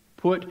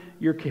 Put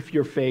your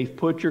faith,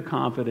 put your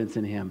confidence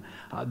in him.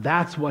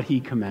 That's what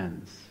he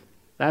commends.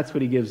 That's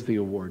what he gives the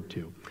award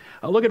to.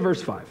 Look at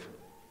verse 5.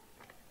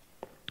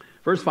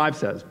 Verse 5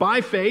 says,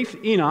 by faith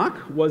Enoch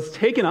was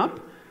taken up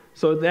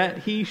so that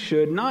he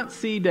should not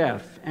see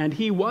death, and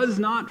he was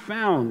not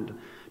found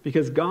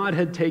because God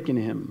had taken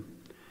him.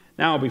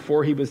 Now,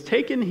 before he was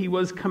taken, he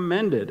was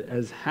commended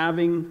as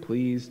having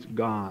pleased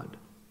God.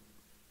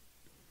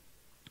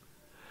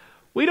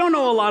 We don't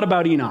know a lot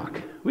about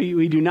Enoch.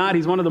 We do not.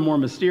 He's one of the more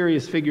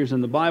mysterious figures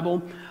in the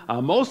Bible.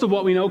 Most of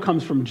what we know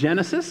comes from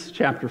Genesis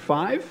chapter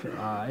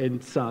 5.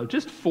 It's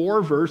just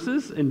 4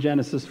 verses in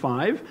Genesis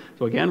 5.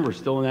 So again, we're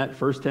still in that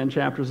first 10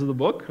 chapters of the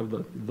book.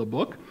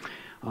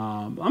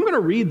 I'm going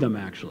to read them,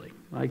 actually.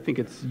 I think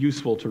it's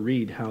useful to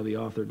read how the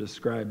author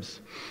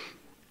describes.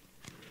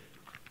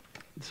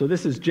 So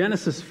this is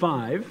Genesis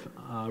 5,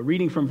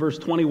 reading from verse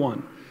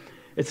 21.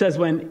 It says,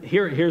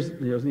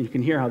 you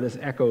can hear how this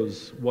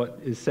echoes what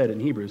is said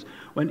in Hebrews.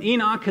 When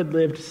Enoch had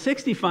lived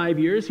 65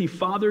 years, he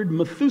fathered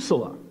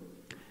Methuselah.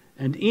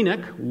 And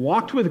Enoch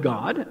walked with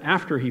God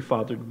after he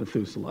fathered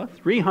Methuselah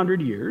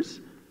 300 years.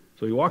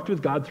 So he walked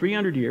with God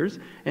 300 years,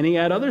 and he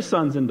had other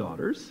sons and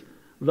daughters.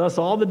 Thus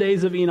all the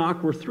days of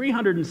Enoch were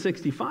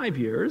 365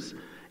 years.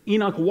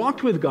 Enoch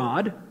walked with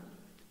God,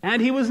 and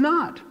he was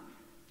not.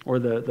 Or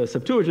the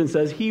Septuagint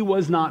says, he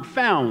was not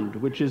found,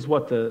 which is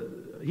what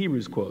the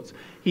Hebrews quotes.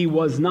 He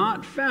was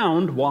not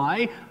found.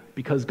 Why?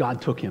 Because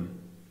God took him.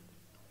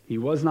 He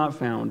was not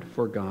found,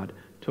 for God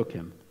took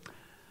him.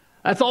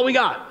 That's all we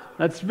got.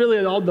 That's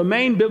really all the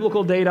main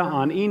biblical data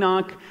on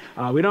Enoch.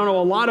 We don't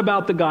know a lot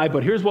about the guy,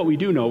 but here's what we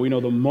do know. We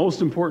know the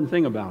most important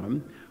thing about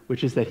him,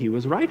 which is that he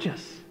was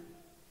righteous.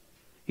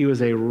 He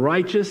was a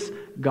righteous,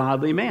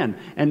 godly man.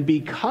 And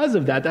because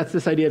of that, that's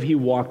this idea of he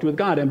walked with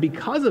God. And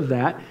because of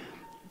that,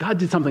 God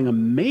did something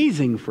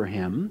amazing for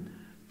him.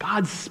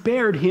 God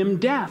spared him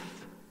death.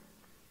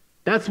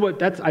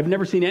 I've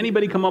never seen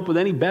anybody come up with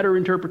any better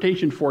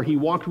interpretation for he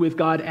walked with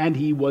God and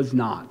he was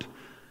not.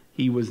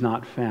 He was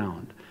not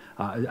found.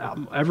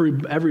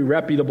 Every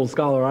reputable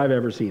scholar I've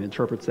ever seen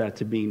interprets that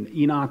to mean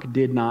Enoch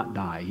did not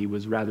die. He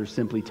was rather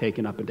simply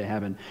taken up into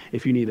heaven.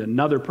 If you need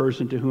another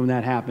person to whom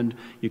that happened,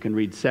 you can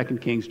read 2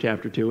 Kings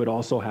chapter 2. It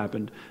also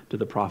happened to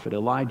the prophet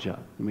Elijah.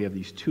 And we have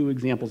these two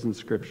examples in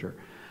Scripture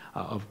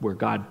of where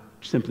God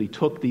simply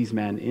took these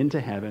men into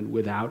heaven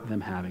without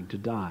them having to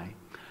die.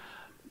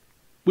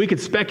 We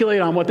could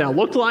speculate on what that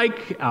looked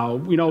like.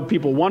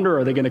 People wonder,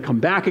 are they going to come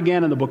back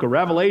again in the book of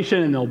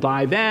Revelation and they'll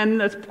die then?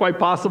 That's quite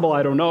possible.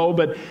 I don't know.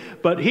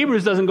 But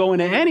Hebrews doesn't go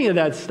into any of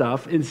that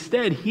stuff.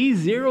 Instead, he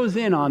zeroes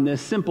in on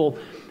this simple.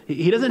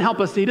 He doesn't help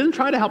us. He doesn't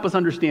try to help us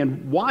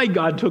understand why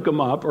God took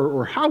him up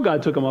or how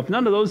God took him up.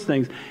 None of those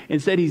things.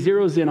 Instead, he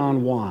zeroes in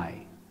on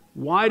why.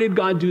 Why did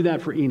God do that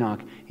for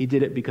Enoch? He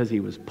did it because he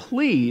was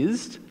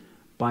pleased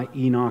by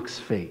Enoch's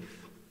faith.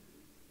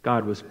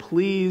 God was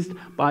pleased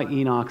by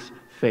Enoch's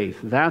faith.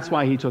 That's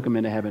why he took him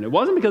into heaven. It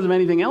wasn't because of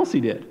anything else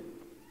he did,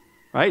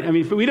 right? I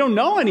mean, we don't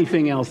know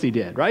anything else he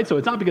did, right? So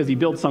it's not because he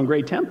built some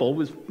great temple.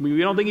 We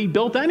don't think he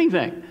built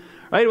anything,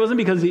 right? It wasn't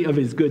because of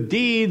his good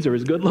deeds or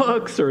his good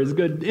looks or his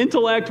good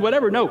intellect,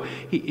 whatever. No,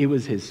 it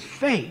was his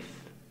faith.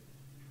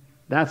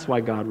 That's why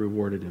God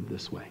rewarded him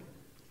this way.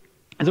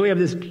 And so we have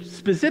this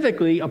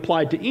specifically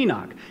applied to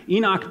Enoch.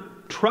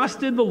 Enoch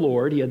trusted the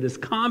Lord. He had this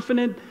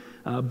confident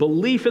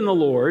belief in the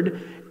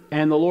Lord,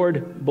 and the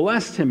Lord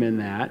blessed him in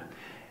that.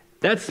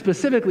 That's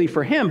specifically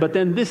for him, but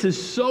then this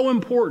is so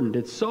important.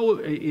 It's so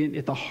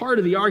at the heart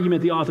of the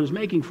argument the author's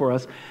making for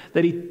us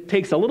that he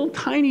takes a little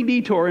tiny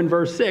detour in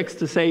verse 6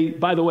 to say,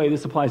 by the way,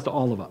 this applies to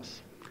all of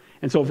us.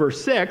 And so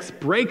verse 6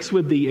 breaks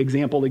with the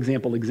example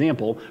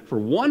for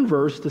one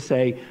verse to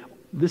say,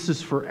 this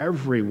is for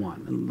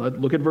everyone.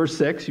 And look at verse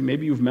 6.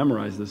 Maybe you've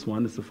memorized this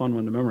one. It's a fun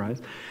one to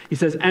memorize. He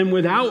says, and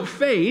without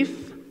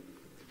faith.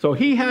 So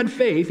he had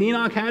faith,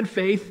 Enoch had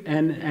faith,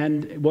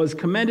 and was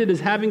commended as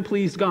having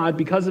pleased God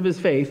because of his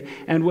faith.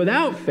 And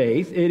without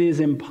faith, it is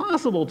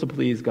impossible to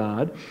please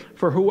God,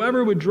 for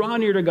whoever would draw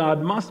near to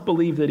God must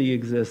believe that he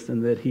exists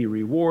and that he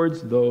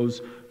rewards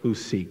those who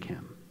seek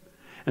him.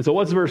 And so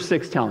what's verse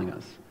 6 telling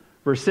us?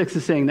 Verse 6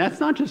 is saying that's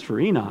not just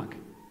for Enoch,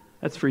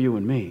 that's for you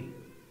and me.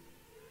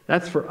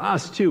 That's for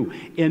us too.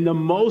 In the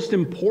most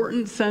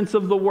important sense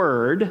of the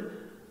word,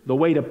 the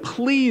way to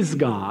please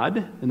God,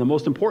 in the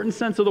most important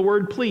sense of the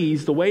word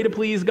please, the way to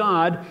please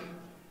God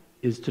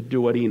is to do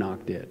what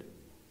Enoch did.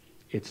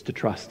 It's to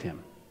trust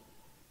him.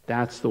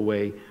 That's the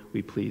way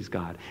we please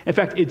God. In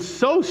fact, it's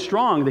so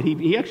strong that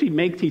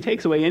he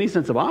takes away any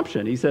sense of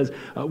option. He says,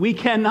 we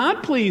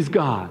cannot please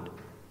God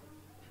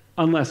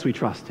unless we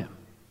trust him.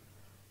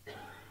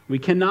 We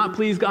cannot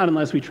please God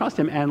unless we trust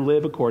him and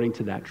live according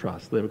to that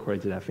trust, live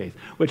according to that faith,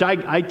 which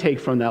I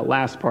take from that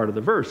last part of the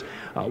verse.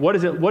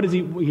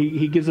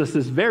 He gives us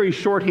this very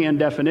shorthand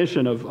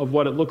definition of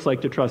what it looks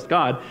like to trust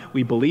God.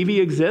 We believe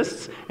he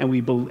exists and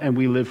we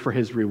live for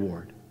his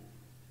reward.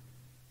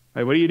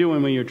 Right? What are you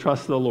doing when you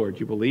trust the Lord?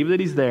 You believe that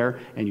he's there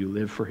and you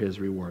live for his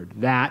reward.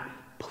 That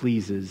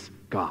pleases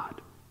God.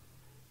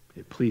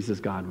 It pleases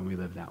God when we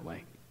live that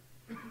way.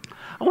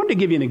 I wanted to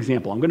give you an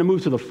example. I'm going to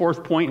move to the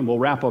fourth point, and we'll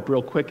wrap up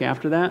real quick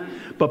after that.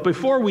 But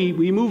before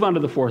we move on to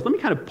the fourth, let me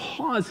kind of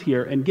pause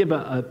here and give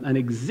an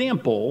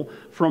example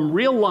from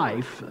real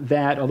life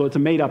that, although it's a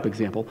made-up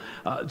example,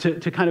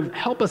 to kind of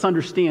help us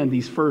understand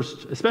these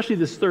first, especially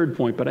this third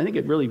point, but I think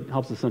it really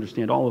helps us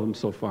understand all of them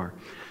so far.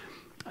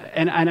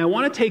 And I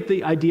want to take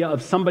the idea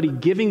of somebody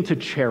giving to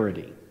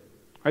charity.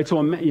 Right,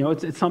 so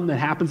it's something that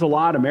happens a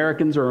lot.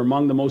 Americans are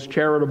among the most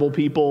charitable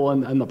people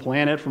on the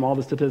planet from all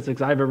the statistics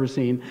I've ever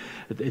seen.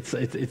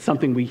 It's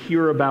something we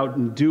hear about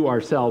and do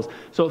ourselves.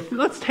 So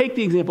let's take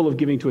the example of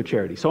giving to a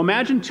charity. So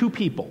imagine two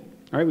people.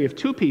 All right, we have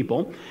two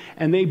people,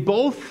 and they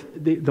both,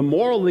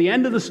 the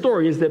end of the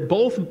story is that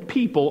both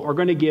people are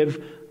going to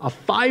give a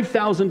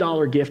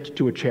 $5,000 gift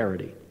to a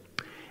charity.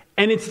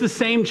 And it's the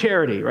same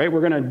charity, right?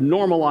 We're going to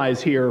normalize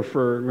here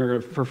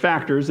for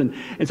factors. And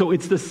so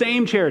it's the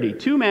same charity.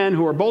 Two men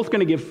who are both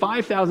going to give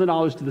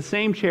 $5,000 to the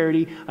same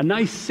charity, a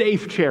nice,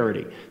 safe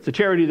charity. It's a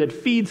charity that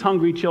feeds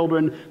hungry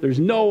children. There's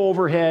no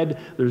overhead.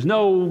 There's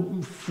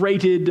no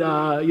freighted,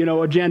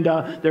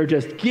 agenda. They're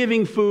just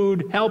giving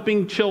food,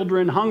 helping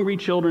children, hungry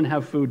children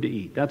have food to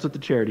eat. That's what the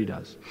charity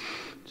does.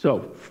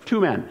 So,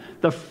 two men.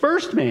 The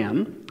first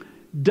man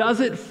does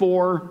it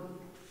for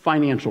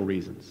financial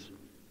reasons.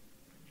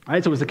 All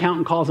right, so his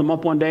accountant calls him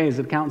up one day. His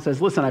accountant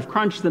says, listen, I've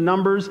crunched the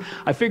numbers.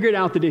 I figured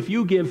out that if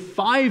you give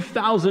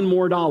 $5,000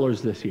 more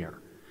this year,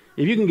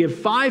 if you can give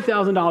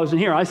 $5,000 in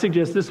here, I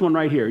suggest this one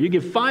right here. You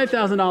give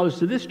 $5,000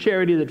 to this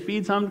charity that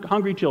feeds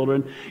hungry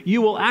children,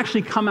 you will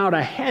actually come out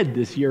ahead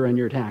this year on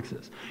your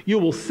taxes. You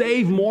will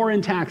save more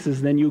in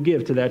taxes than you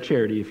give to that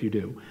charity if you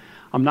do.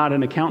 I'm not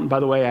an accountant, by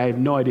the way. I have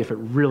no idea if it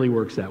really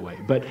works that way.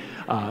 But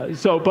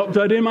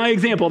in my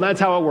example, that's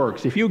how it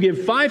works. If you give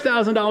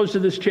 $5,000 to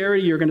this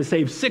charity, you're going to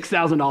save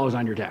 $6,000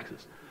 on your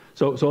taxes.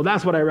 So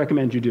that's what I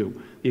recommend you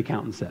do, the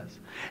accountant says.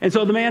 And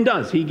so the man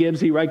does. He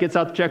gets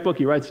out the checkbook.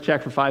 He writes a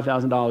check for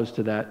 $5,000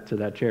 to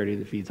that charity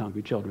that feeds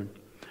hungry children.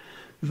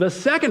 The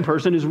second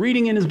person is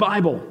reading in his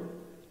Bible.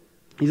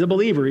 He's a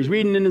believer. He's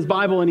reading in his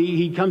Bible, and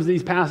he comes to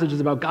these passages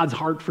about God's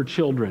heart for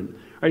children.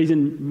 Right? He's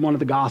in one of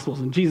the Gospels,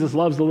 and Jesus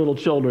loves the little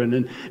children.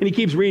 And he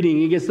keeps reading.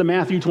 He gets to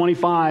Matthew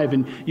 25,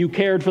 and you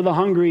cared for the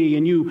hungry,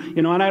 and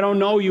and I don't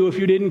know you if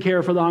you didn't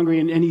care for the hungry.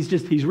 And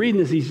he's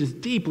reading this. He's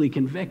just deeply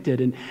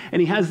convicted. And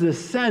he has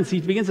this sense, he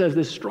begins to have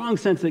this strong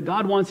sense that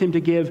God wants him to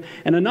give,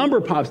 and a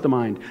number pops to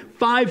mind,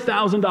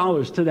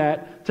 $5,000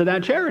 to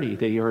that charity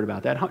that you heard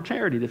about, that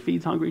charity that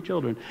feeds hungry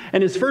children.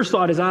 And his first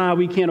thought is,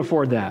 we can't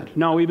afford that.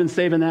 No, we've been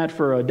saving that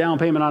for a down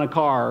payment on a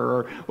car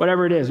or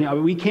whatever it is.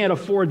 We can't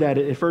afford that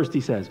at first, he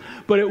says.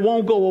 But it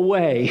won't go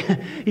away.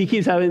 He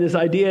keeps having this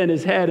idea in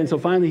his head. And so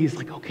finally he's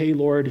like, okay,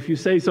 Lord, if you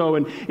say so.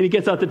 And he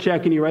gets out the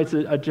check and he writes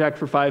a check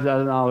for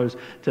 $5,000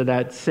 to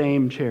that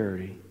same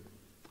charity.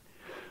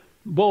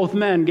 Both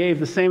men gave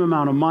the same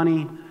amount of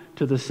money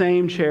to the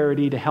same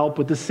charity to help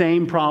with the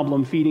same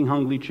problem, feeding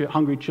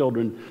hungry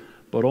children,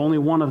 but only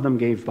one of them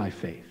gave by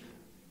faith.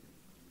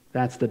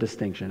 That's the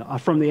distinction.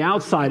 From the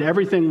outside,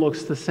 everything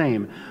looks the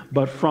same,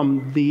 but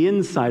from the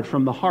inside,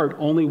 from the heart,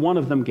 only one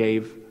of them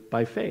gave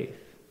by faith.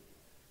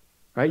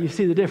 Right? You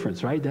see the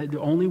difference, right? That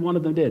only one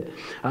of them did.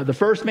 The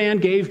first man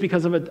gave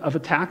because of a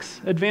tax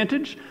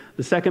advantage.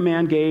 The second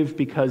man gave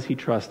because he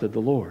trusted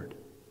the Lord,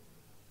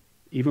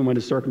 even when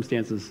his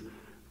circumstances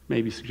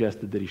maybe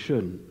suggested that he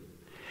shouldn't.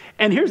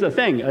 And here's the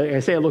thing. I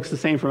say it looks the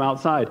same from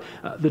outside.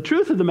 The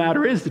truth of the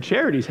matter is the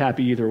charity's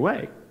happy either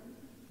way.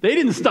 They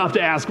didn't stop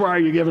to ask, why are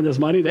you giving this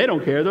money? They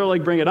don't care. They're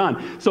like, bring it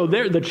on. So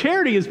the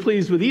charity is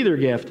pleased with either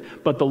gift,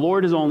 but the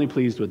Lord is only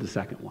pleased with the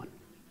second one.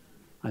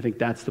 I think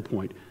that's the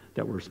point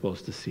that we're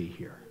supposed to see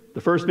here.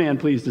 The first man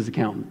pleased his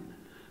accountant.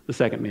 The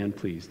second man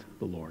pleased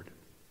the Lord.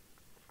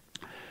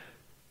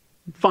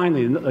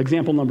 Finally,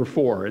 example number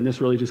 4, and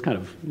this really just kind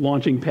of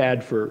launching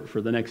pad for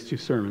the next 2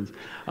 sermons.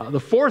 The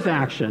fourth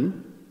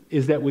action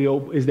is that we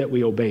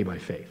obey by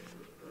faith.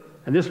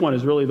 And this one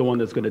is really the one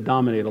that's going to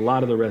dominate a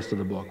lot of the rest of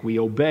the book. We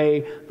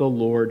obey the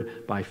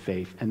Lord by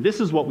faith. And this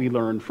is what we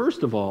learn,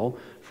 first of all,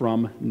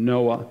 from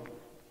Noah.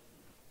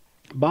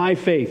 By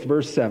faith,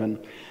 verse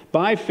 7.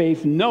 By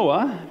faith,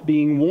 Noah,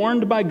 being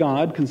warned by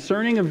God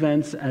concerning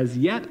events as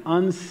yet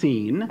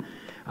unseen,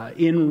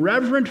 in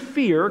reverent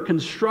fear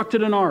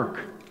constructed an ark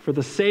for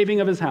the saving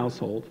of his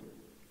household.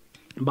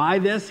 By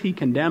this he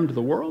condemned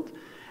the world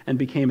and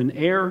became an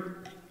heir,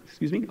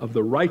 of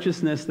the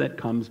righteousness that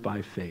comes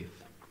by faith.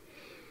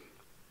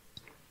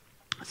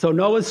 So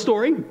Noah's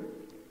story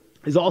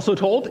is also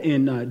told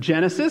in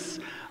Genesis.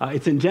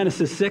 It's in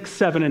Genesis 6,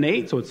 7, and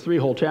 8, so it's 3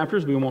 whole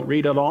chapters. We won't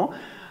read it all.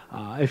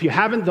 If you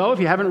haven't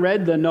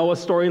read the Noah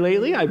story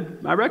lately, I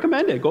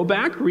recommend it. Go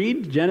back,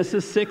 read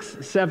Genesis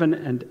 6, 7,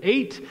 and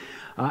 8,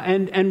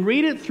 and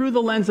read it through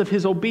the lens of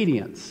his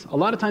obedience. A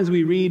lot of times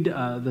we read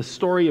the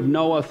story of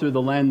Noah through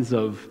the lens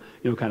of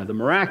kind of the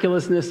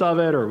miraculousness of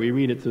it, or we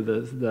read it through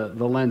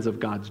the lens of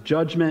God's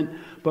judgment.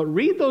 But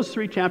read those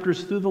 3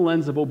 chapters through the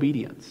lens of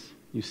obedience.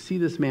 You see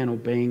this man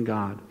obeying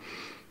God.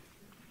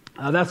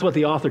 That's what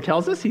the author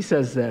tells us. He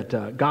says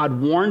that God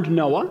warned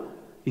Noah.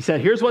 He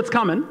said, here's what's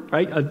coming,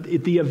 right?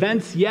 The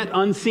events yet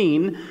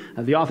unseen.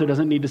 The author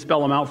doesn't need to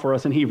spell them out for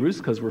us in Hebrews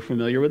because we're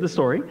familiar with the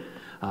story.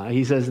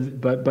 He says,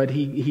 but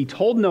he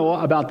told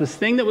Noah about this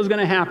thing that was going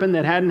to happen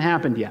that hadn't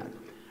happened yet,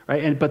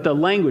 right? But the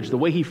language, the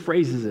way he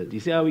phrases it, do you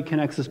see how he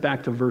connects us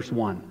back to verse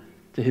 1,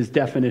 to his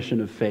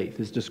definition of faith,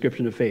 his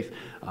description of faith,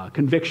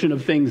 conviction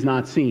of things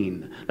not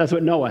seen. That's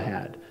what Noah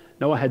had.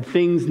 Noah had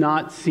things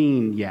not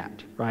seen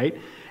yet, right?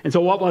 And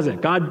so what was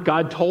it?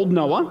 God told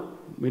Noah.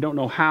 We don't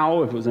know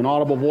how, if it was an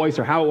audible voice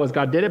or how it was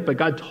God did it, but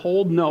God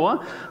told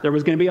Noah there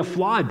was going to be a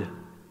flood.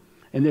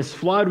 And this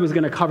flood was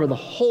going to cover the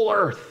whole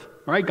earth.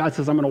 Right? God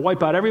says, I'm going to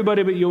wipe out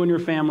everybody but you and your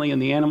family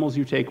and the animals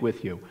you take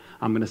with you.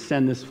 I'm going to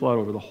send this flood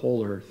over the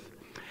whole earth.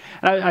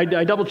 And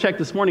I double-checked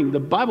this morning.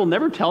 The Bible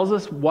never tells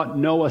us what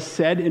Noah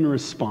said in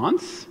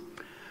response,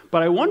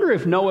 but I wonder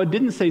if Noah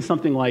didn't say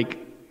something like,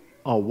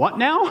 a what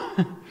now?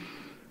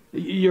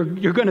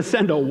 You're going to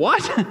send a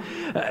what?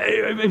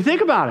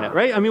 Think about it,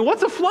 right? I mean,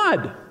 what's a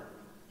flood?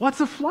 What's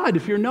a flood?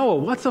 If you're Noah,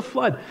 what's a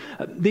flood?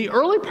 The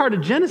early part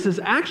of Genesis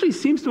actually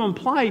seems to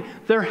imply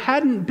there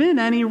hadn't been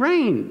any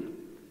rain.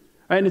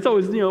 And it's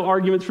always,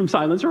 arguments from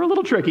silence are a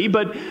little tricky,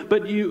 but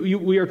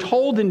we are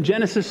told in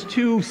Genesis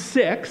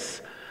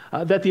 2:6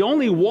 that the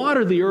only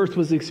water the earth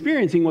was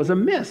experiencing was a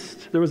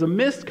mist. There was a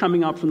mist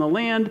coming up from the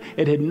land.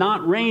 It had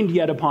not rained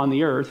yet upon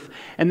the earth.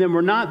 And then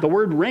the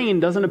word rain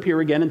doesn't appear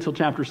again until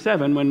chapter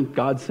 7 when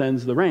God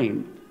sends the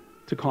rain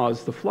to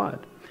cause the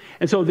flood.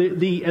 And so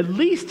at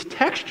least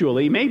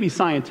textually, maybe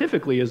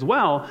scientifically as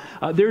well,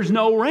 there's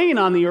no rain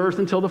on the earth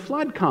until the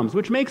flood comes,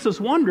 which makes us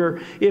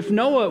wonder if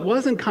Noah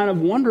wasn't kind of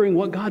wondering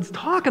what God's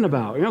talking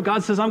about.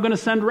 God says, I'm going to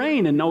send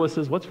rain. And Noah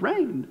says, what's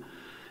rain?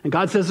 And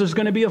God says, there's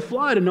going to be a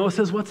flood. And Noah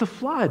says, what's a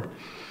flood?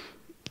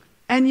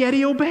 And yet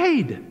he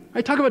obeyed.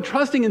 I talk about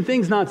trusting in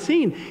things not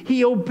seen.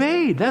 He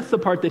obeyed. That's the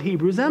part that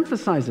Hebrews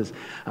emphasizes.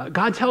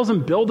 God tells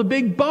him, build a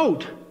big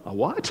boat. A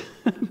what?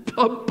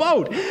 A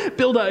boat.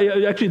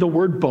 Actually, the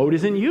word boat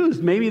isn't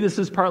used. Maybe this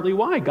is partly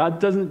why.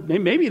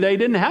 Maybe they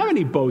didn't have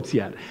any boats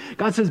yet.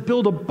 God says,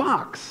 build a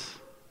box.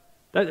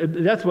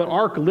 That's what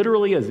ark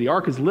literally is. The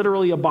ark is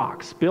literally a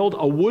box. Build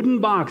a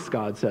wooden box,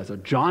 God says, a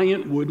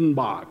giant wooden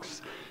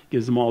box.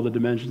 Gives them all the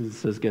dimensions and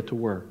says, get to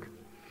work.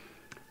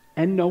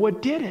 And Noah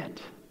did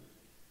it.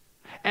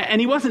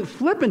 And he wasn't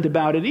flippant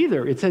about it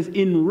either. It says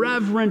in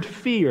reverent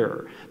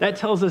fear. That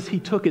tells us he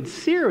took it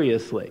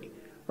seriously.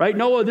 Right?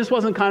 Noah, this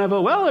wasn't kind of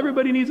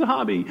everybody needs a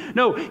hobby.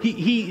 No,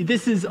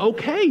 this is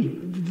okay.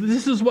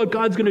 This is what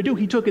God's going to do.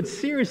 He took it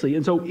seriously.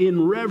 And so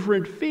in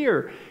reverent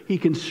fear, he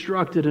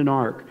constructed an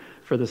ark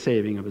for the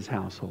saving of his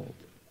household.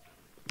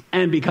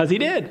 And because he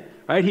did,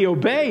 right? He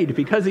obeyed.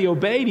 Because he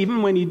obeyed,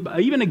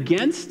 even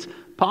against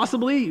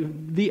possibly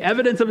the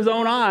evidence of his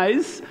own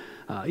eyes,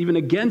 even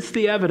against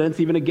the evidence,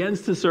 even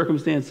against his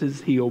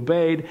circumstances, he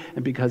obeyed.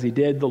 And because he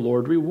did, the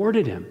Lord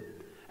rewarded him.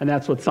 And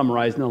that's what's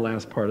summarized in the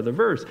last part of the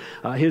verse.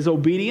 His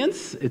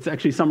obedience, it's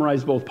actually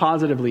summarized both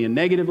positively and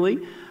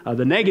negatively.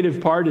 The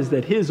negative part is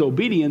that his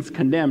obedience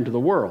condemned the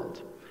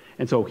world.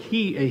 And so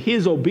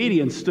his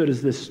obedience stood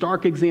as this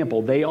stark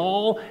example. They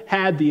all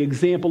had the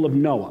example of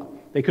Noah.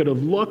 They could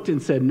have looked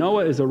and said,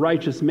 Noah is a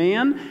righteous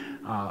man.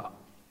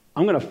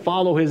 I'm going to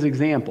follow his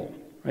example.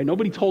 Right?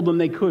 Nobody told them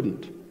they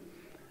couldn't.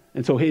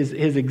 And so his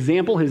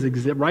example, his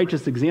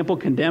righteous example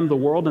condemned the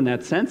world in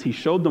that sense. He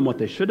showed them what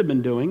they should have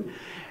been doing.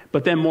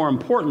 But then more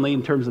importantly,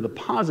 in terms of the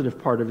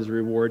positive part of his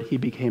reward, he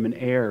became an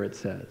heir, it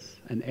says.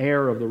 An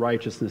heir of the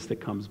righteousness that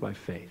comes by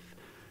faith.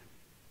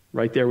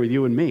 Right there with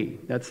you and me.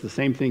 That's the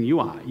same thing you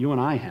and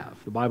I have.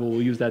 The Bible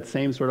will use that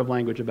same sort of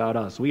language about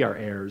us. We are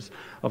heirs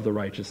of the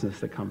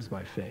righteousness that comes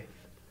by faith.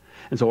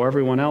 And so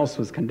everyone else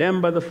was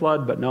condemned by the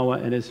flood, but Noah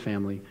and his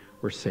family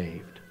were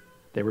saved.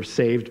 They were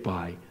saved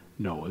by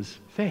Noah's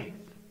faith.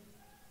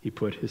 He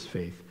put his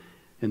faith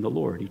in the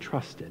Lord. He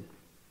trusted.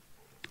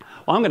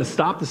 Well, I'm going to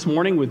stop this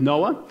morning with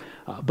Noah.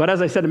 But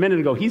as I said a minute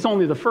ago, he's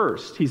only the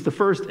first. He's the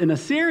first in a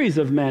series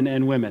of men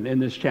and women in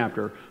this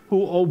chapter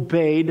who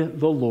obeyed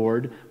the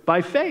Lord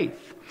by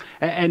faith.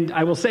 And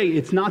I will say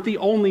it's not the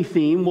only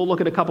theme. We'll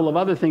look at a couple of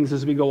other things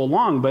as we go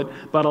along.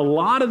 But a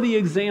lot of the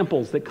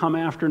examples that come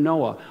after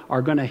Noah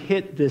are going to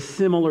hit this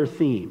similar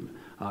theme.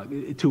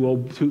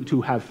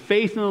 To have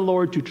faith in the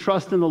Lord, to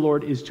trust in the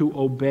Lord, is to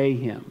obey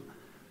him.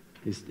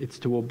 It's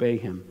to obey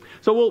him.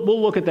 So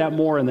we'll look at that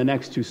more in the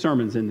next two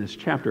sermons in this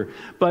chapter.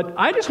 But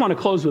I just want to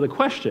close with a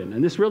question.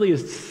 And this really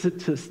is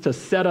to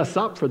set us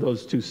up for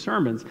those two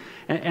sermons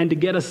and to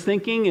get us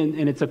thinking.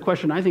 And it's a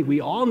question I think we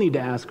all need to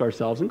ask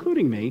ourselves,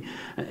 including me.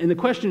 And the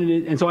question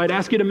is, and so I'd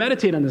ask you to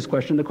meditate on this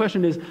question. The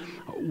question is,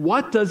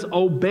 what does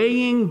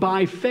obeying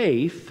by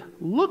faith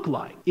look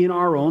like in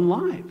our own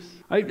lives?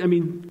 I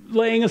mean,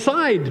 laying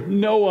aside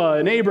Noah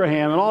and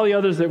Abraham and all the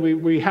others that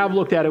we have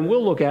looked at and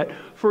will look at,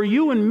 for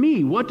you and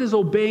me, what does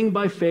obeying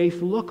by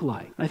faith look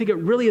like? I think it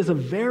really is a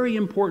very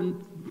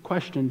important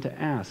question to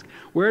ask.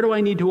 Where do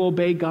I need to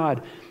obey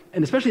God?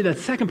 And especially that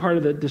second part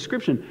of the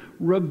description,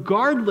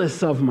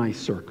 regardless of my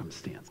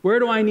circumstance. Where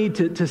do I need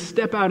to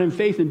step out in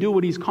faith and do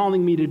what he's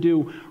calling me to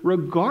do,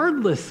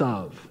 regardless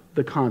of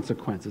the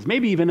consequences,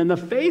 maybe even in the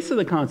face of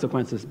the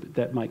consequences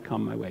that might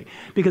come my way?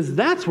 Because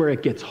that's where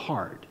it gets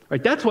hard,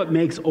 right? That's what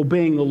makes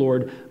obeying the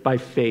Lord by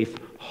faith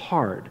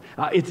hard.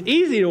 It's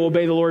easy to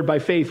obey the Lord by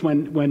faith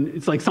when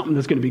it's like something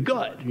that's going to be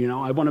good. You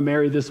know, I want to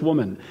marry this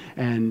woman,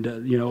 and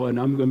and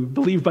I'm going to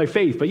believe by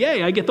faith. But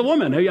yay, I get the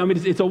woman. I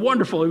mean, it's a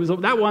wonderful.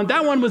 That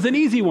one was an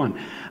easy one.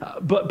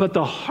 But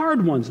the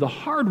hard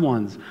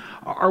ones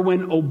are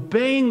when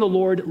obeying the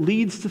Lord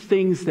leads to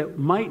things that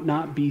might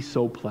not be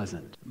so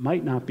pleasant,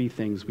 might not be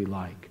things we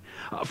like.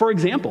 For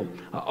example,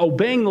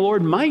 obeying the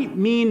Lord might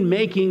mean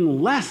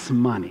making less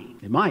money.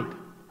 It might.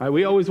 Right?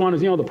 We always want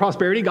to, the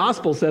prosperity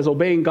gospel says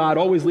obeying God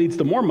always leads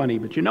to more money.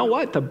 But you know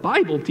what? The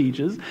Bible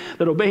teaches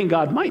that obeying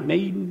God might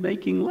mean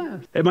making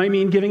less. It might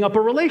mean giving up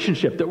a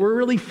relationship that we're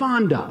really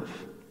fond of.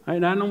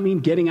 And I don't mean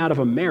getting out of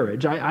a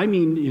marriage. I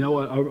mean,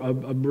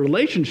 a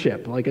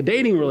relationship, like a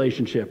dating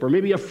relationship, or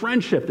maybe a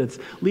friendship that's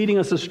leading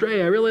us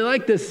astray. I really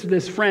like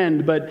this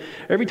friend, but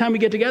every time we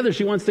get together,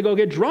 she wants to go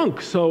get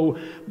drunk. So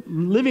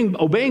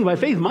obeying by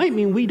faith might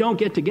mean we don't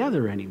get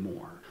together anymore.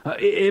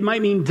 It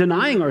might mean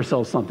denying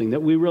ourselves something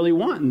that we really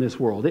want in this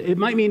world. It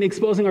might mean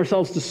exposing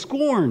ourselves to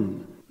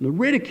scorn, the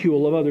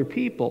ridicule of other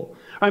people.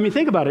 I mean,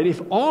 think about it.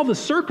 If all the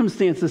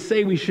circumstances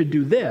say we should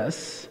do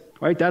this,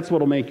 right? That's what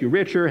will make you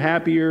richer,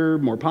 happier,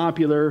 more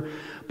popular.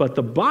 But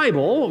the Bible,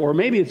 or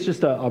maybe it's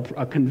just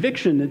a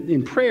conviction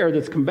in prayer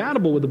that's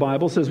compatible with the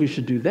Bible, says we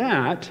should do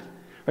that.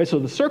 Right? So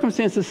the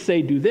circumstances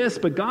say do this,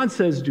 but God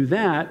says do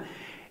that.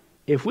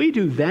 If we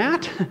do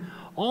that,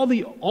 all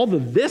the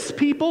this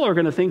people are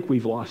going to think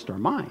we've lost our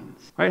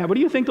minds. Right? What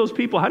do you think those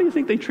people, how do you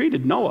think they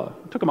treated Noah?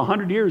 It took them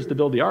 100 years to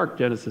build the ark,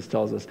 Genesis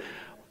tells us.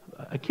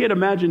 I can't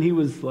imagine he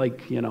was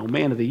like,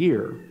 man of the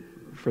year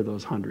for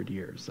those 100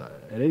 years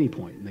at any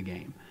point in the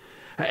game.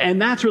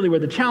 And that's really where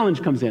the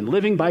challenge comes in.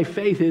 Living by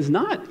faith is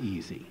not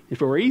easy.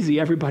 If it were easy,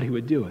 everybody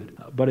would do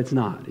it. But it's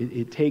not.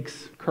 It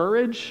takes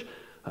courage.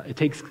 It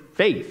takes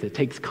faith. It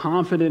takes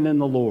confidence in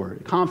the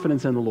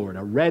Lord,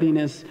 a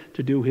readiness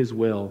to do his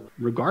will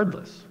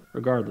regardless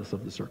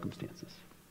of the circumstances.